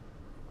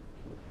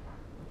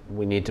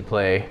 we need to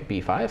play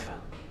b5.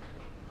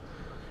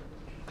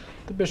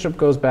 The bishop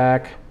goes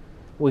back.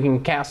 We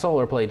can castle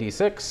or play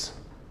d6.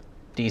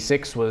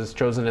 d6 was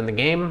chosen in the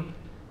game,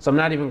 so I'm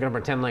not even going to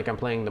pretend like I'm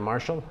playing the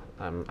Marshall.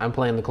 I'm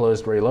playing the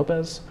closed Ruy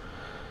Lopez.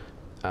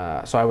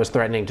 So I was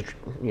threatening to,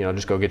 you know,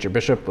 just go get your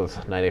bishop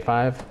with knight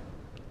a5,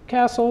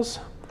 castles,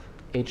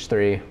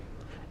 h3,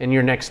 and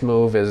your next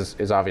move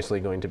is obviously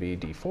going to be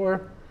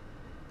d4.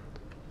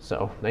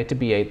 So knight to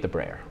b8, the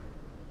Breyer.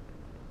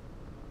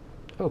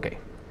 Okay,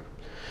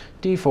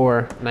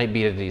 d4, knight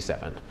b to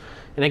d7.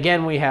 And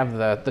again, we have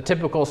the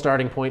typical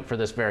starting point for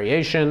this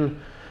variation.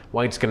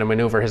 White's going to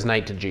maneuver his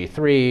knight to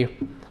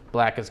g3.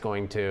 Black is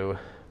going to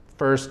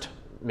first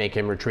make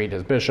him retreat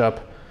his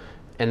bishop,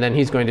 and then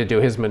he's going to do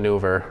his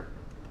maneuver,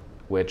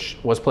 which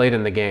was played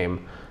in the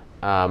game.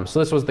 So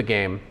this was the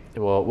game,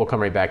 and we'll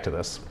come right back to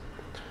this.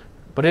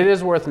 But it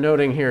is worth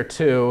noting here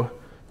too,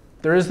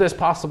 there is this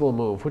possible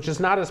move, which is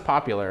not as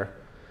popular,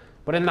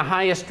 but in the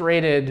highest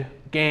rated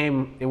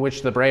game in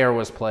which the Breyer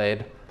was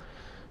played,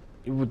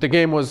 the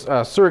game was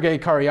Sergei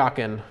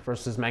Karyakin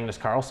versus Magnus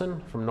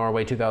Carlsen from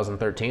Norway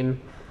 2013.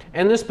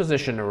 And this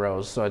position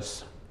arose, so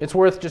it's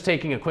worth just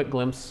taking a quick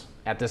glimpse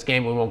at this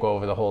game. We won't go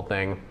over the whole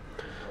thing.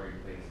 Or you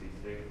play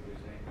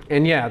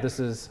And yeah, this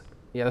is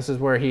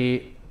where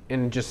he,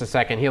 in just a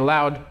second, he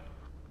allowed,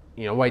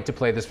 white to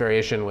play this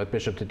variation with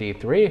bishop to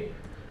d3,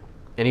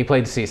 and he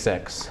played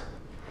c6.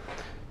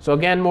 So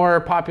again, more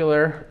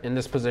popular in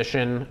this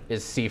position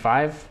is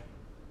c5,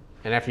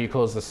 and after you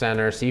close the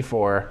center,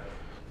 c4,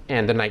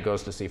 and the knight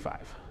goes to c5.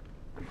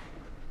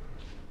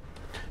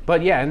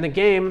 But yeah, in the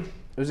game,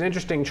 it was an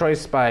interesting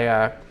choice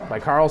by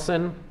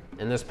Carlsen.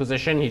 In this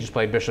position, he just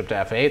played bishop to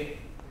f8.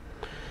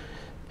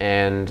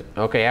 And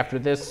okay, after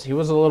this, he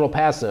was a little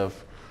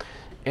passive.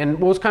 And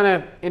what was kind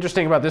of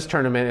interesting about this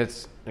tournament,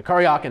 it's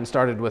Karyakin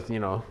started with,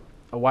 a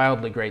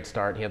wildly great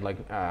start. He had like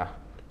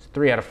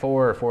 3 out of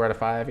 4 or 4 out of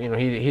 5.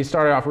 He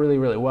started off really,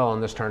 really well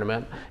in this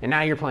tournament. And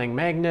now you're playing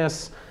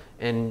Magnus,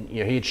 and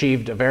he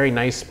achieved a very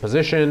nice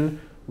position.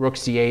 Rook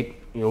c8,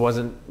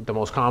 wasn't the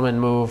most common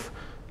move.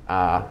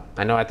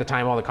 I know at the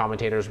time all the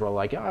commentators were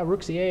like,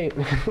 rook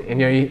c8.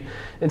 And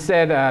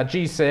instead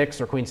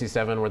g6 or queen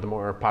c7 were the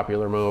more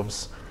popular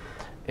moves.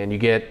 And you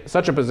get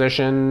such a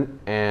position,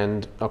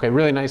 and okay,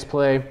 really nice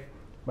play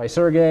by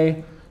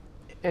Sergey.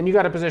 And you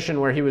got a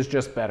position where he was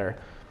just better.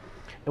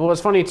 And what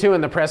was funny too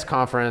in the press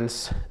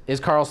conference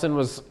is Carlsen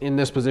was in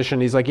this position.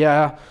 He's like,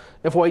 yeah,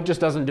 if white just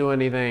doesn't do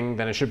anything,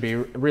 then it should be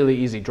a really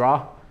easy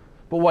draw.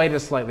 But white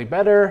is slightly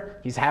better.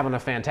 He's having a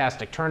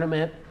fantastic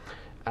tournament.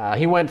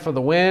 He went for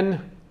the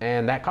win,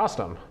 and that cost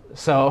him.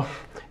 So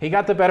he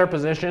got the better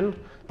position.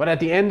 But at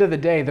the end of the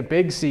day, the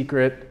big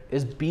secret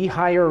is be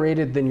higher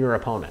rated than your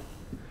opponent.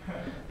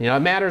 It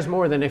matters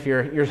more than if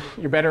you're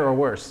better or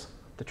worse.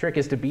 The trick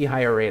is to be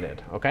higher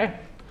rated, okay?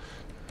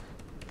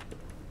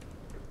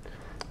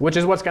 Which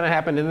is what's going to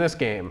happen in this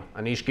game.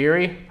 Anish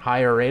Giri,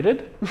 higher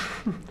rated,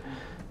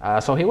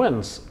 so he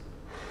wins.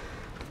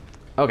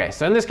 Okay,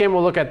 so in this game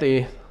we'll look at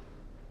the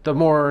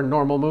more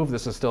normal move.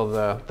 This is still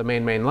the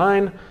main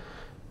line,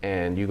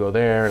 and you go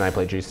there, and I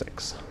play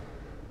g6.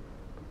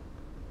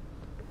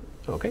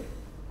 Okay,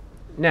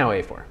 now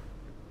a4.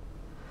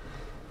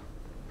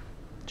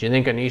 Do you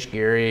think Anish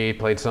Giri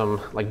played some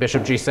like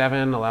bishop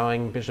g7,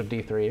 allowing bishop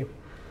d3?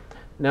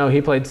 No,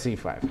 he played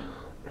c5.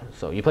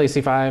 So you play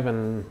c5,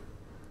 and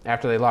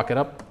after they lock it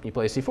up, you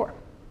play c4.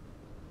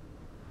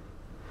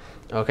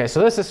 Okay,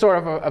 so this is sort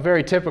of a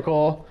very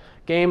typical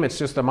game. It's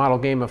just a model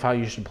game of how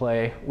you should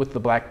play with the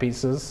black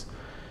pieces.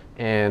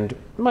 And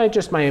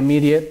just my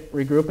immediate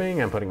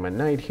regrouping, I'm putting my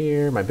knight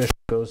here, my bishop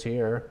goes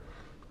here.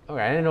 Okay,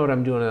 I didn't know what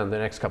I'm doing on the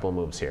next couple of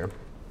moves here.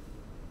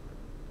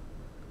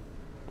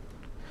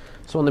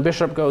 So when the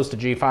bishop goes to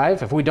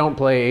g5, if we don't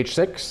play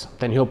h6,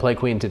 then he'll play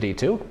queen to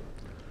d2.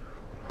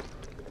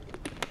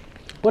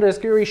 But as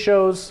Giri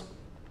shows,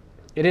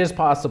 it is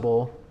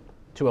possible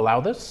to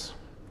allow this.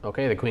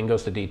 Okay, the queen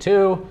goes to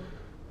d2.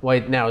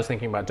 White now is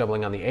thinking about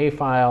doubling on the a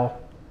file.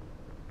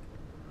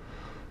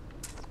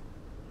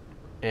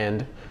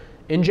 And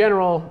in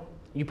general,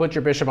 you put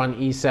your bishop on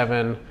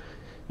e7,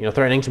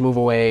 threatening to move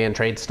away and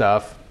trade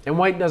stuff. And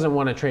white doesn't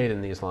want to trade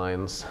in these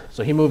lines.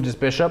 So he moved his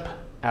bishop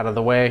out of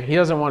the way. He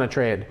doesn't want to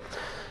trade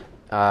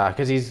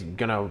because he's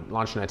going to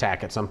launch an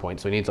attack at some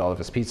point, so he needs all of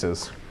his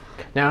pieces.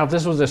 Now, if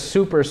this was a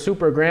super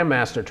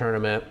grandmaster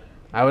tournament,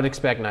 I would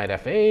expect knight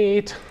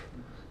f8,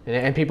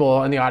 and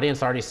people in the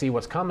audience already see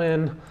what's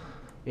coming,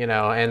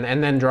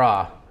 and then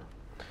draw.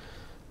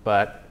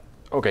 But,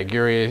 okay,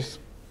 Giri is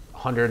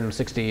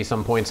 160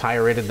 some points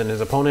higher rated than his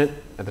opponent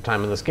at the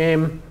time of this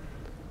game.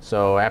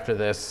 So after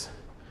this,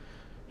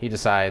 he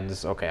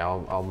decides, okay,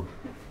 I'll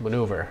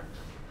maneuver.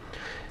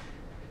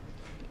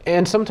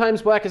 And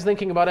sometimes black is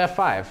thinking about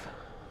f5.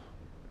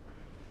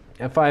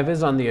 f5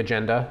 is on the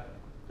agenda,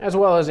 as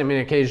well as,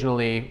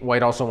 occasionally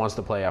white also wants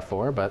to play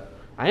f4, but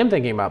I am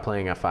thinking about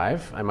playing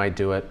f5. I might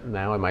do it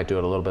now, I might do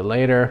it a little bit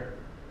later.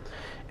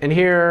 And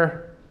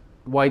here,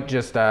 white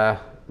just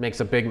makes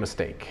a big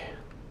mistake.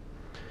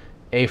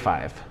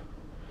 a5.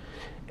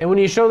 And when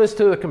you show this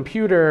to the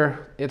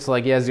computer, it's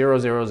like, yeah, 0,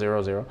 0,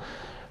 0, 0.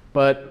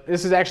 But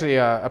this is actually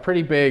a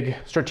pretty big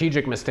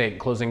strategic mistake,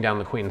 closing down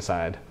the queen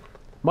side.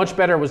 Much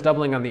better was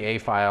doubling on the a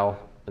file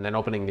and then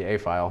opening the a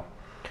file.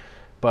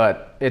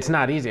 But it's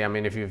not easy.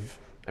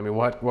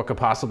 What could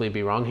possibly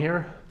be wrong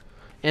here?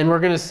 And we're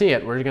going to see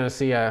it. We're going to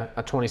see a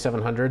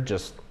 2700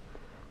 just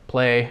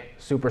play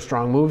super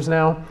strong moves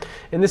now.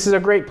 And this is a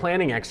great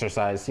planning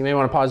exercise. You may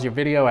want to pause your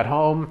video at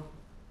home.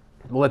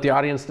 We'll let the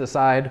audience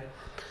decide.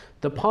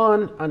 The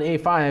pawn on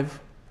a5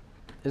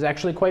 is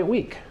actually quite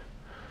weak.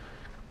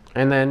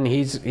 And then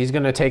he's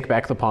going to take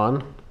back the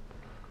pawn.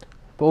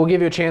 But we'll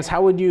give you a chance.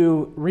 How would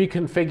you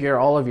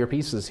reconfigure all of your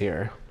pieces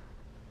here?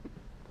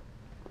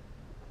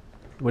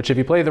 Which, if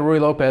you play the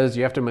Ruy Lopez,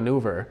 you have to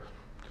maneuver.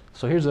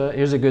 So here's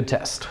a good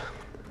test.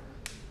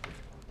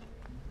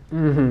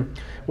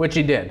 Which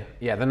he did.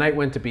 Yeah, the knight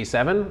went to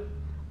b7,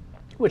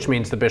 which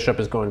means the bishop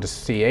is going to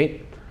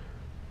c8.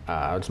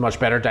 It's much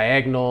better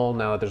diagonal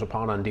now that there's a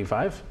pawn on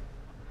d5.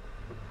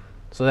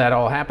 So that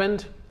all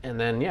happened, and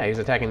then, yeah, he's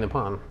attacking the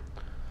pawn.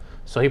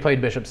 So he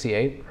played bishop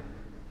c8.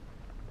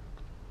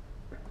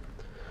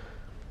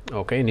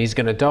 Okay, and he's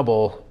going to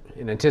double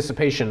in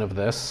anticipation of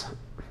this.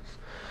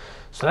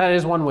 So that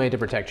is one way to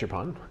protect your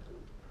pawn.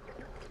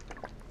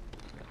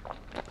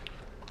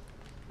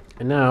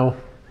 And now,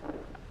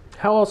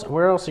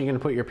 where else are you going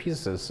to put your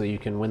pieces so you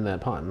can win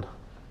that pawn?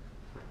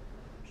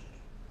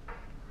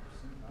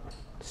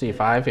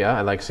 C5, yeah,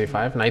 I like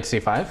C5. Knight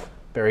C5,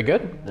 very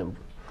good.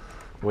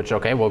 Which,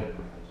 okay, we'll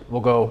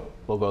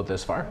go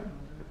this far.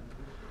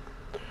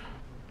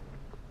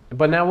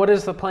 But now, what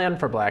is the plan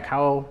for black?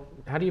 How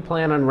do you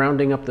plan on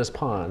rounding up this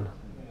pawn?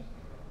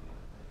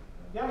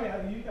 Yeah,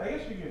 I mean, I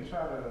guess you can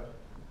try to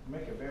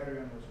make it better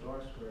in those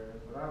dark squares,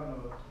 but I don't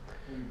know if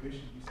maybe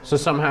bishop b7. So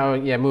somehow,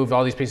 yeah, move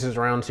all these pieces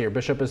around so your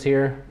bishop is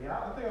here. Yeah,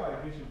 I think I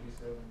like bishop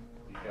b7.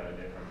 He's got a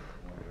different,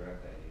 more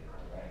direct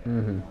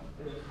idea,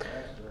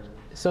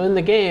 right? So in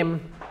the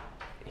game,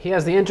 he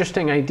has the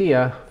interesting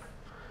idea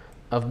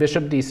of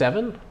bishop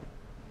d7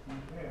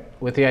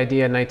 with the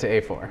idea knight to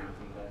a4.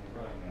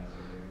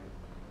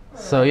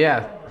 So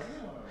yeah,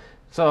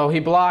 so he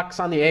blocks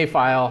on the a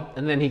file,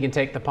 and then he can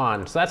take the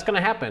pawn. So that's going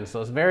to happen. So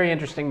it's very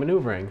interesting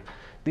maneuvering.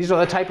 These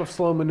are the type of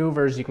slow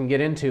maneuvers you can get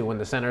into when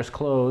the center is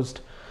closed.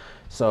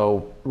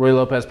 So Ruy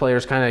Lopez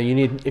players kind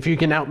of, if you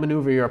can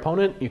outmaneuver your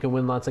opponent, you can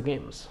win lots of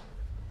games.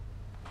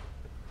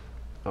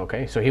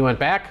 Okay, so he went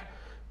back,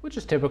 which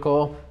is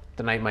typical.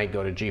 The knight might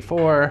go to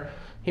g4.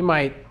 He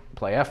might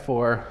play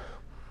f4.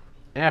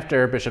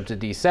 After bishop to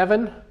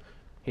d7,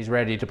 he's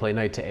ready to play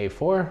knight to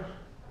a4.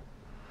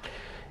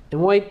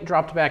 And white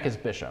dropped back his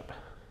bishop.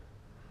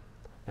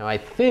 Now I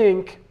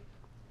think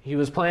he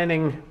was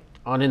planning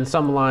on, in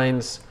some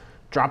lines,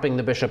 dropping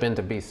the bishop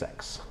into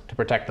b6 to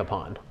protect the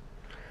pawn.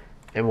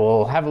 And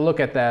we'll have a look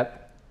at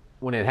that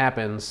when it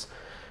happens.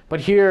 But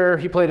here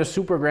he played a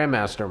super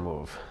grandmaster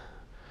move.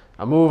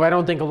 A move I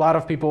don't think a lot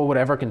of people would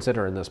ever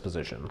consider in this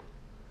position.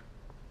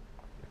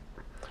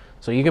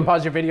 So you can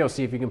pause your video,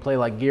 see if you can play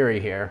like Giri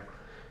here.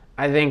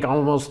 I think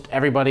almost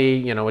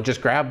everybody, would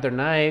just grab their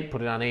knight,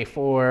 put it on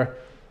a4.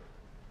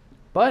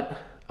 But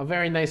a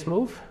very nice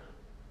move.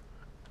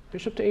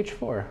 Bishop to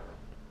h4.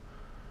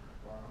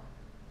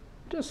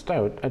 I just,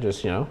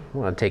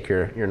 want to take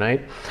your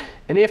knight.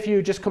 And if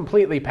you just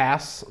completely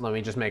pass, let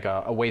me just make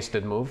a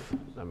wasted move.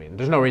 I mean,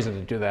 there's no reason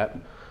to do that.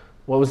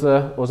 What was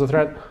the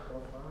threat?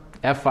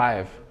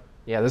 F5.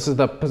 Yeah, this is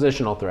the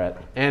positional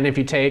threat. And if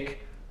you take,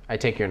 I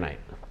take your knight.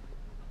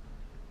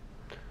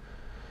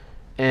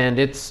 And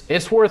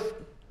it's worth,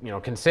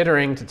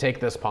 considering to take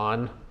this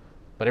pawn,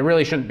 but it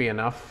really shouldn't be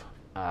enough.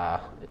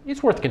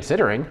 It's worth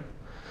considering.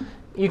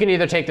 You can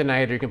either take the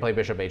knight or you can play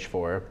bishop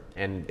h4,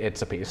 and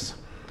it's a piece.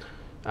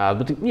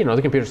 But the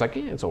computer's like,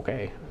 it's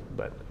okay,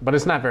 but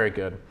it's not very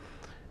good.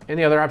 And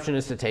the other option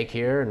is to take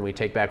here, and we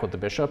take back with the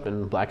bishop,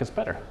 and black is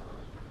better.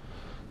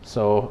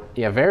 So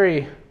yeah,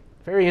 very,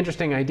 very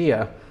interesting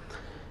idea.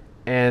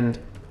 And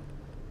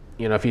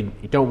if you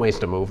don't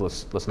waste a move,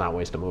 let's not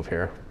waste a move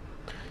here.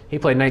 He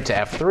played knight to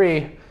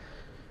f3.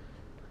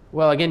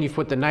 Well, again, you've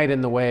put the knight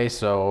in the way,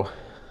 so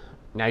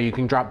now you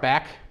can drop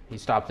back. He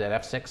stopped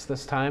at f6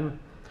 this time.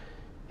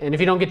 And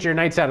if you don't get your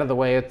knights out of the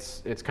way,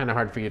 it's kind of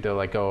hard for you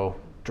to go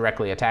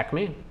directly attack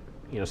me.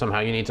 Somehow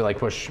you need to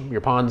push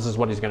your pawns, is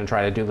what he's going to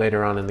try to do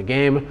later on in the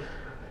game.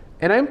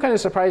 And I'm kind of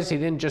surprised he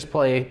didn't just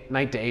play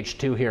knight to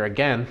h2 here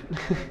again,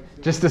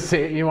 just to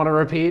see. You want to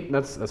repeat?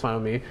 That's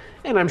fine with me.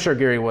 And I'm sure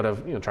Giri would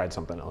have tried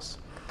something else.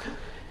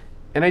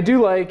 And I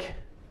do like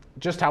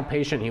just how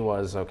patient he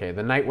was. Okay,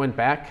 the knight went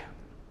back.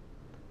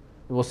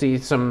 We'll see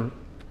some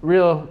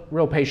real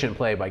patient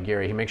play by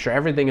Giri. He makes sure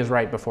everything is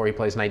right before he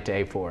plays knight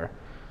to a4.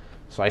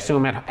 So I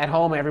assume at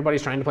home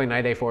everybody's trying to play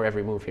knight a4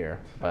 every move here,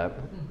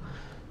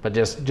 but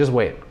just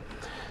wait.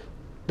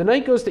 The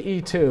knight goes to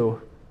e2.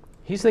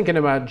 He's thinking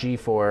about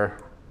g4,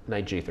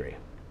 knight g3.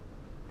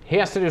 He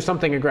has to do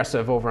something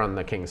aggressive over on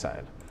the king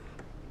side.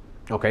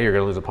 Okay, you're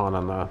going to lose a pawn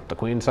on the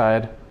queen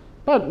side,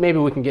 but maybe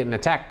we can get an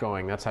attack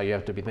going. That's how you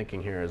have to be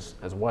thinking here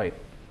as white.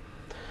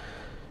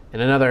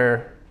 And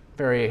another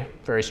very,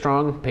 very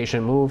strong,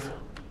 patient move,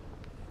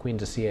 queen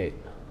to c8.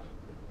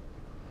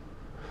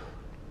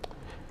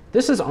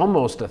 This is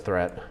almost a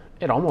threat.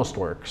 It almost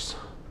works.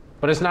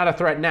 But it's not a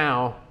threat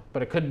now,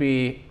 but it could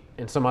be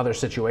in some other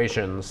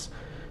situations.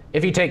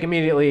 If you take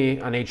immediately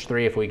on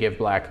h3, if we give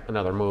black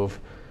another move,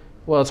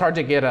 well, it's hard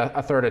to get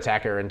a third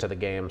attacker into the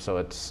game, so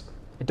it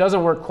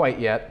doesn't work quite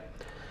yet.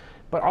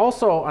 But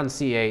also on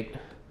c8,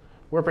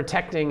 we're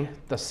protecting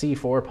the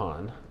c4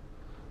 pawn.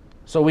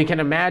 So we can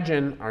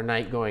imagine our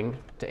knight going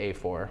to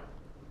a4,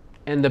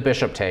 and the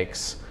bishop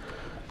takes.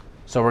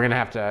 So we're going to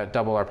have to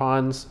double our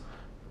pawns.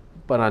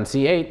 But on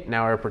c8,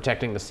 now we're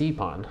protecting the c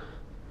pawn.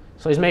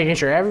 So he's making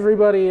sure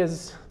everybody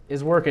is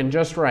working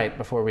just right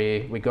before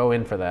we go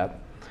in for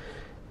that.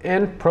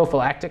 And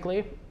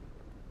prophylactically,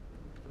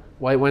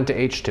 white went to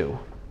h2.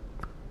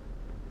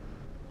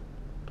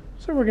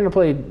 So we're going to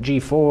play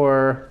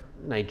g4,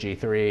 knight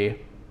g3,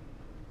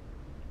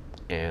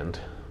 and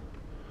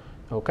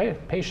okay,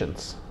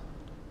 patience.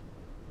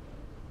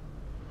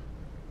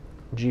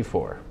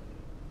 g4.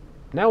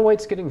 Now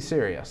white's getting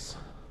serious.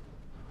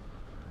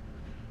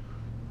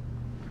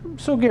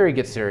 So Giri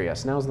gets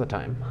serious. Now's the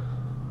time.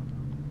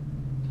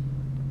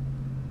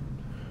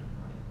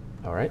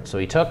 All right, so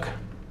he took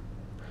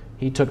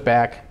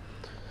back.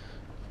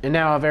 And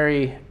now a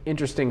very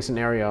interesting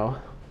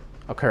scenario.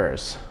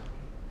 occurs.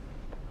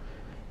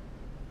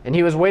 And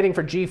he was waiting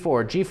for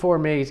g4.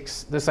 g4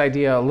 makes this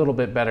idea a little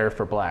bit better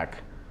for black.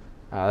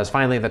 It's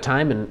finally the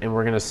time, and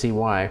we're going to see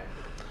why.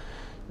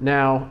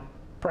 Now,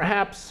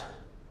 perhaps,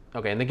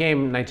 okay, in the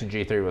game, knight to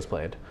g3 was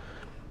played.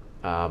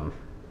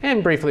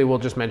 And briefly, we'll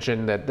just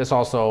mention that this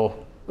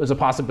also was a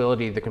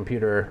possibility the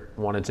computer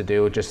wanted to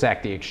do, just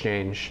sack the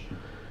exchange.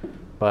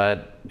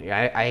 But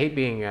yeah, I hate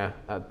being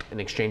an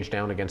exchange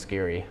down against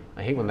Giri.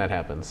 I hate when that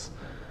happens.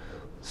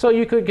 So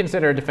you could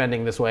consider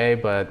defending this way,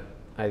 but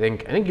I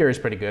think Giri's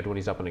pretty good when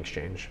he's up in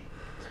exchange.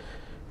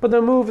 But the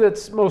move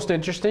that's most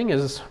interesting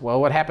is, well,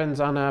 what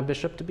happens on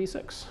bishop to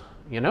b6?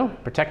 You know,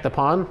 protect the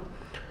pawn.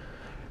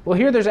 Well,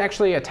 here there's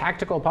actually a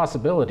tactical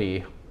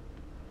possibility,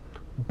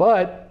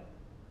 but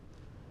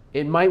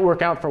it might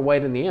work out for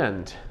white in the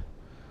end.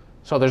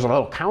 So there's a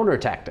little counter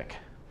tactic.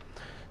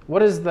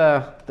 What is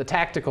the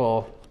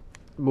tactical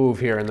move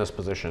here in this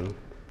position?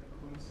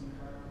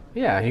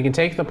 Yeah, you can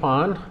take the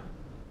pawn.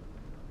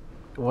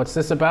 What's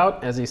this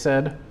about? As he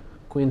said,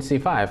 queen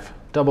c5,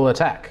 double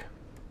attack.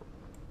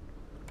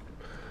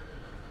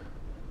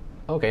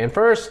 Okay, and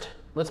first,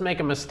 let's make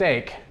a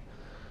mistake,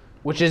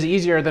 which is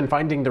easier than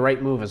finding the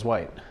right move as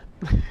white.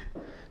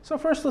 So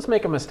first, let's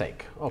make a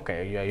mistake.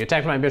 Okay, yeah, you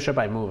attacked my bishop,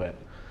 I move it.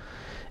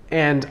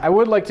 And I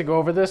would like to go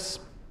over this.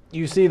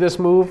 You see this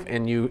move,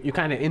 and you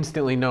kind of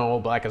instantly know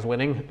black is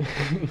winning.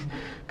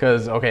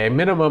 Because, okay,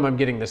 minimum, I'm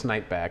getting this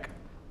knight back.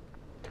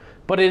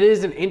 But it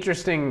is an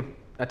interesting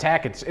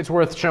attack. It's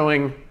worth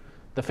showing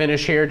the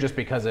finish here, just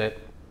because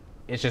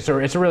it's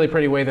a really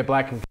pretty way that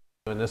black can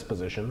in this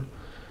position.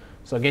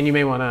 So again, you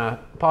may want to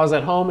pause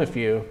at home if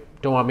you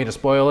don't want me to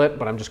spoil it,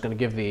 but I'm just going to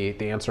give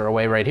the answer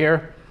away right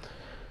here.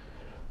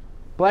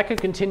 Black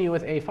could continue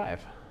with a5.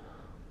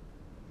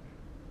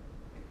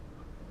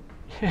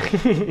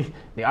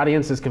 The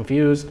audience is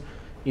confused.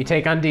 You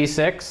take on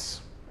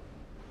d6.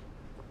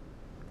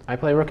 I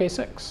play rook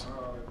a6.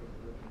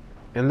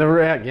 And the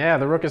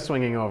rook is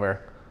swinging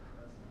over.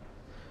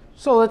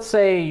 So let's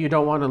say you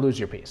don't want to lose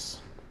your piece.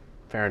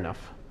 Fair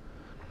enough.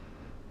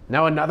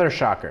 Now another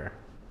shocker.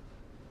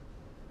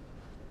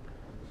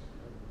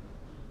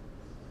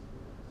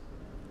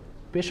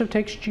 Bishop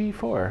takes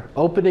g4,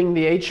 opening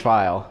the h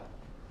file.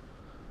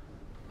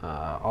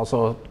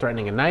 Also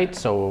threatening a knight,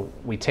 so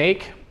we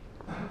take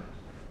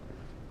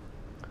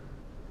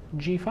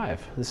g5.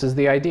 This is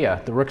the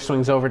idea. The rook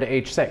swings over to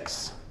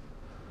h6.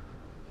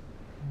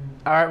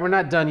 All right, we're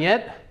not done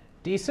yet.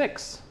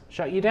 d6,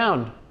 shut you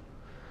down.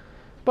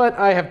 But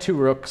I have two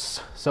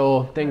rooks,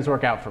 so things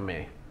work out for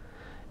me.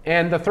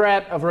 And the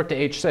threat of rook to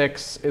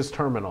h6 is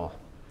terminal.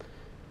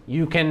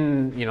 You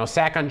can,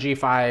 sack on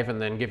g5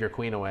 and then give your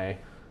queen away.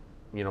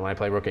 When I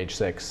play rook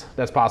h6.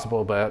 That's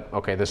possible, but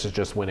okay, this is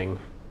just winning.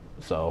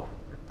 So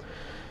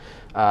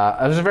it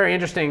was a very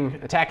interesting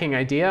attacking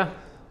idea.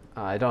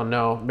 I don't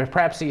know.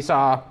 Perhaps he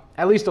saw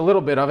at least a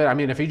little bit of it. I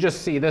mean, if you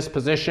just see this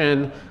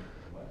position,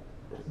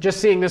 just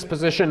seeing this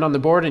position on the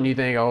board and you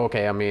think, oh,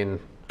 okay, I mean,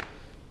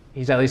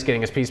 he's at least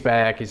getting his piece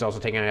back. He's also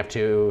taking f2.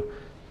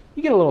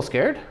 You get a little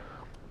scared.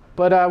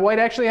 But white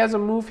actually has a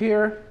move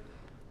here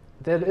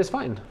that is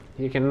fine.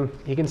 He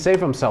can save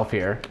himself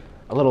here.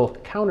 A little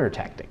counter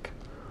tactic.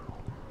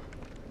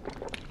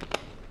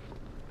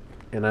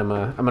 And I'm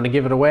going to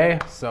give it away.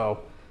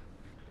 So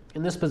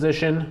in this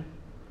position,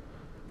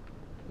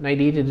 knight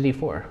e to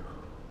d4.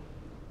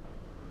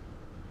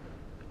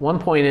 One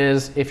point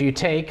is, if you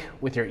take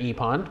with your e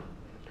pawn,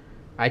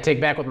 I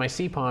take back with my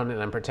c pawn, and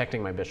I'm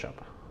protecting my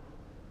bishop.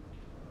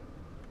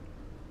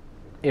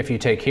 If you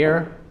take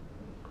here,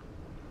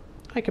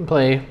 I can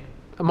play,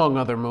 among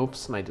other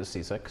moves, knight to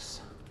c6.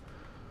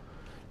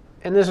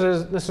 And this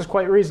is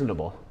quite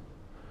reasonable.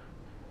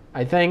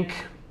 I think,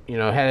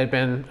 had it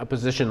been a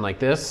position like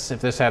this,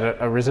 if this had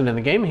arisen in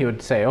the game, he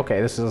would say,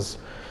 okay, this is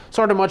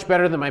sort of much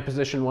better than my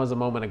position was a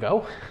moment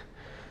ago.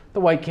 The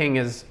white king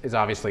is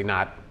obviously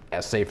not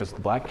as safe as the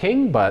black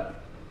king,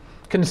 but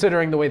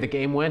considering the way the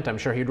game went, I'm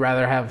sure he'd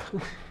rather have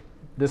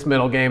this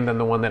middle game than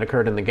the one that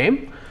occurred in the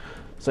game.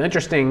 So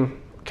interesting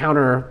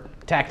counter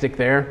tactic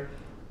there.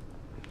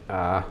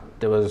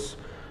 There was,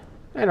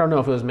 I don't know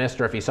if it was missed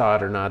or if he saw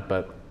it or not,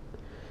 but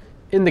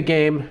in the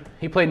game,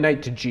 he played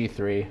knight to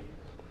g3,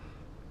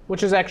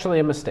 which is actually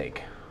a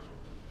mistake.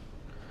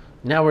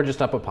 Now we're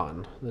just up a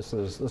pawn. This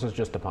is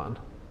just a pawn.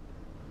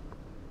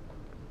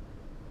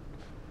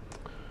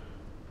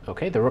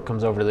 Okay, the rook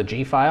comes over to the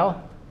g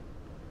file.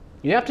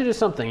 You have to do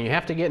something. You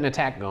have to get an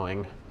attack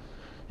going.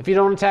 If you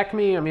don't attack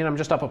me, I'm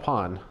just up a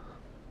pawn.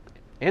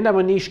 And I'm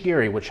Anish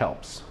Giri, which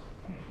helps.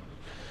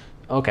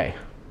 Okay.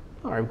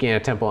 All right, gain a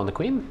tempo on the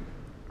queen.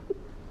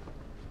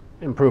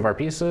 Improve our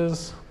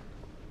pieces.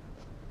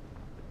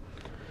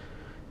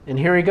 And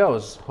here he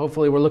goes.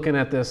 Hopefully we're looking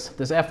at this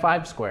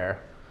f5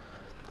 square.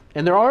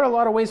 And there are a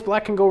lot of ways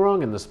black can go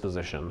wrong in this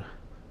position.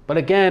 But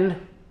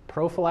again,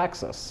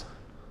 prophylaxis.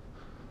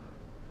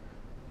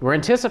 We're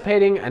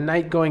anticipating a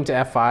knight going to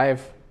f5.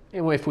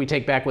 And if we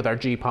take back with our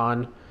g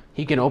pawn,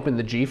 he can open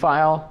the g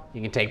file.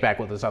 He can take back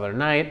with this other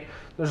knight.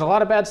 There's a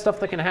lot of bad stuff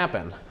that can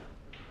happen.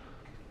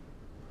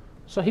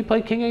 So he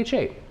played king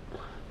h8.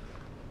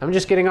 I'm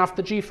just getting off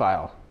the G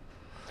file.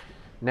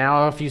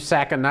 Now if you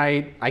sack a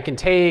knight, I can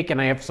take,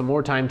 and I have some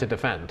more time to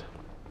defend.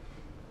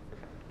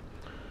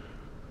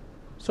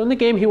 So in the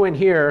game, he went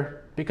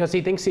here because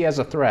he thinks he has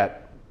a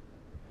threat,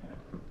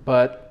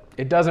 but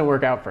it doesn't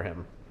work out for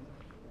him.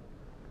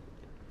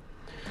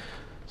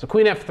 So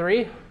queen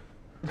f3.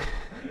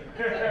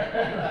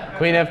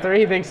 Queen f3,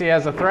 he thinks he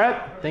has a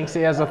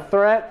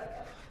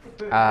threat.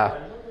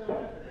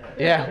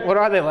 Yeah, what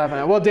are they laughing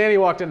at? Well, Danny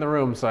walked in the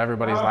room, so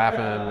everybody's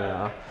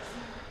laughing.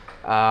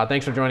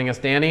 Thanks for joining us,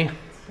 Danny.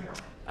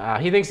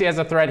 He thinks he has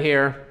a threat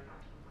here.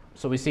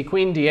 So we see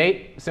queen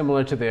d8,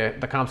 similar to the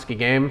Kamsky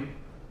game.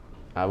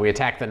 We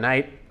attack the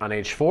knight on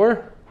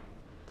h4.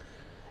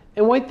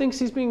 And white thinks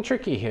he's being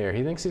tricky here.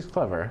 He thinks he's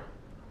clever.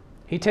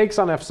 He takes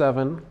on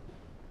f7,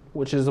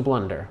 which is a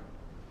blunder.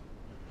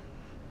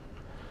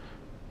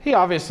 He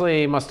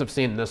obviously must have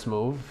seen this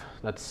move.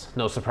 That's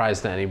no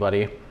surprise to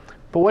anybody.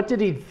 But what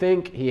did he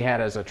think he had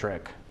as a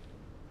trick?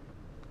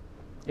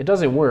 It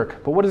doesn't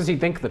work, but what does he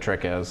think the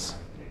trick is?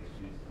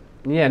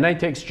 Yeah, knight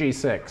takes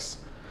g6.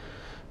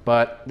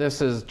 But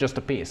this is just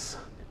a piece.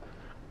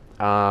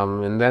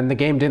 And then the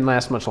game didn't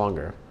last much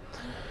longer.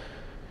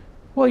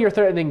 Well, you're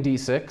threatening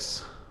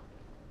d6.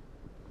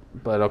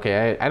 But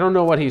okay, I don't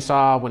know what he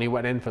saw when he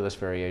went in for this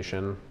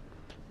variation.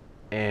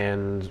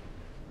 And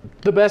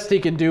the best he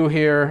can do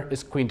here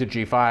is queen to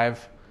g5.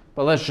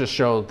 But let's just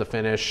show the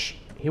finish.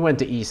 He went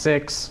to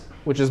e6,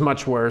 which is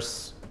much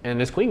worse,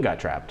 and his queen got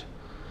trapped.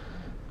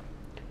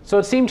 So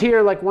it seemed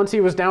here like once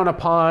he was down a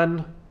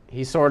pawn,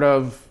 he sort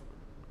of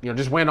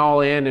just went all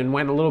in and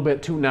went a little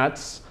bit too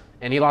nuts,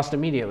 and he lost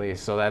immediately.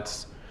 So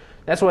that's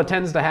what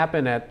tends to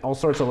happen at all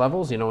sorts of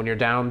levels. When you're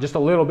down just a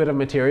little bit of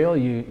material,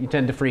 you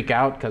tend to freak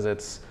out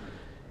because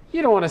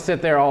you don't want to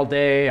sit there all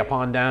day, a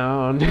pawn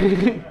down.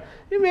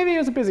 Maybe he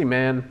was a busy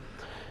man.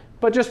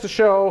 But just to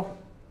show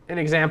an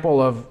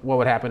example of what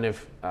would happen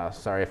if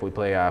we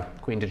play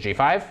queen to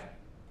g5.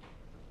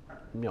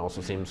 It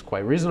also seems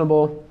quite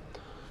reasonable.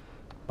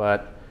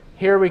 But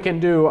here we can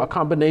do a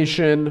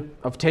combination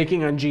of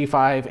taking on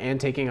g5 and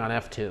taking on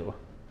f2.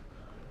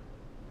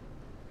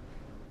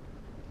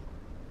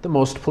 The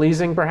most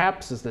pleasing,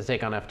 perhaps, is to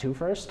take on f2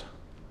 first.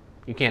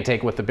 You can't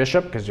take with the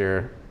bishop because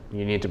you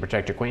need to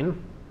protect your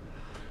queen.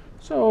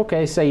 So,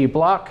 okay, say you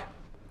block.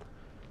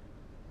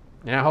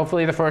 Now,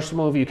 hopefully the first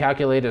move you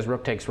calculate is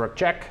rook takes rook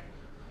check,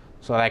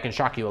 so that I can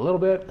shock you a little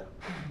bit,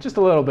 just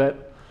a little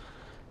bit.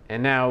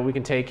 And now we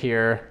can take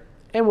here,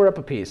 and we're up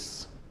a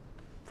piece.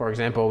 For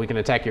example, we can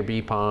attack your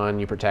b pawn,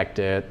 you protect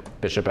it,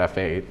 bishop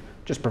f8,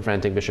 just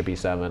preventing bishop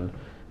e7,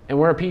 and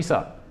we're a piece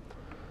up.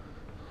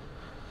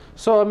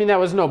 So, I mean, that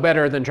was no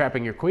better than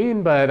trapping your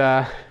queen,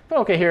 but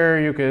okay, here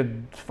you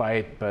could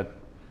fight, but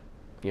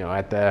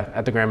at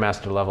the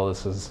grandmaster level,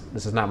 this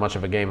is not much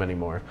of a game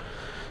anymore.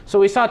 So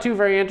we saw two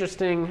very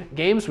interesting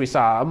games. We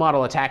saw a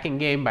model attacking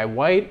game by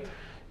white.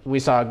 We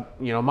saw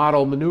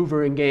model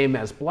maneuvering game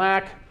as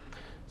black.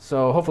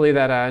 So hopefully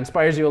that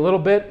inspires you a little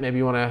bit. Maybe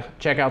you want to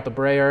check out the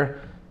Breyer.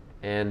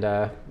 And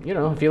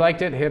if you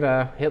liked it,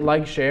 hit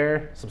like,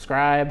 share,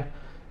 subscribe,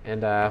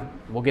 and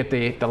we'll get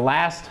the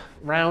last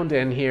round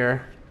in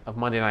here of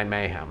Monday Night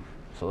Mayhem.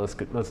 So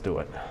let's do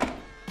it.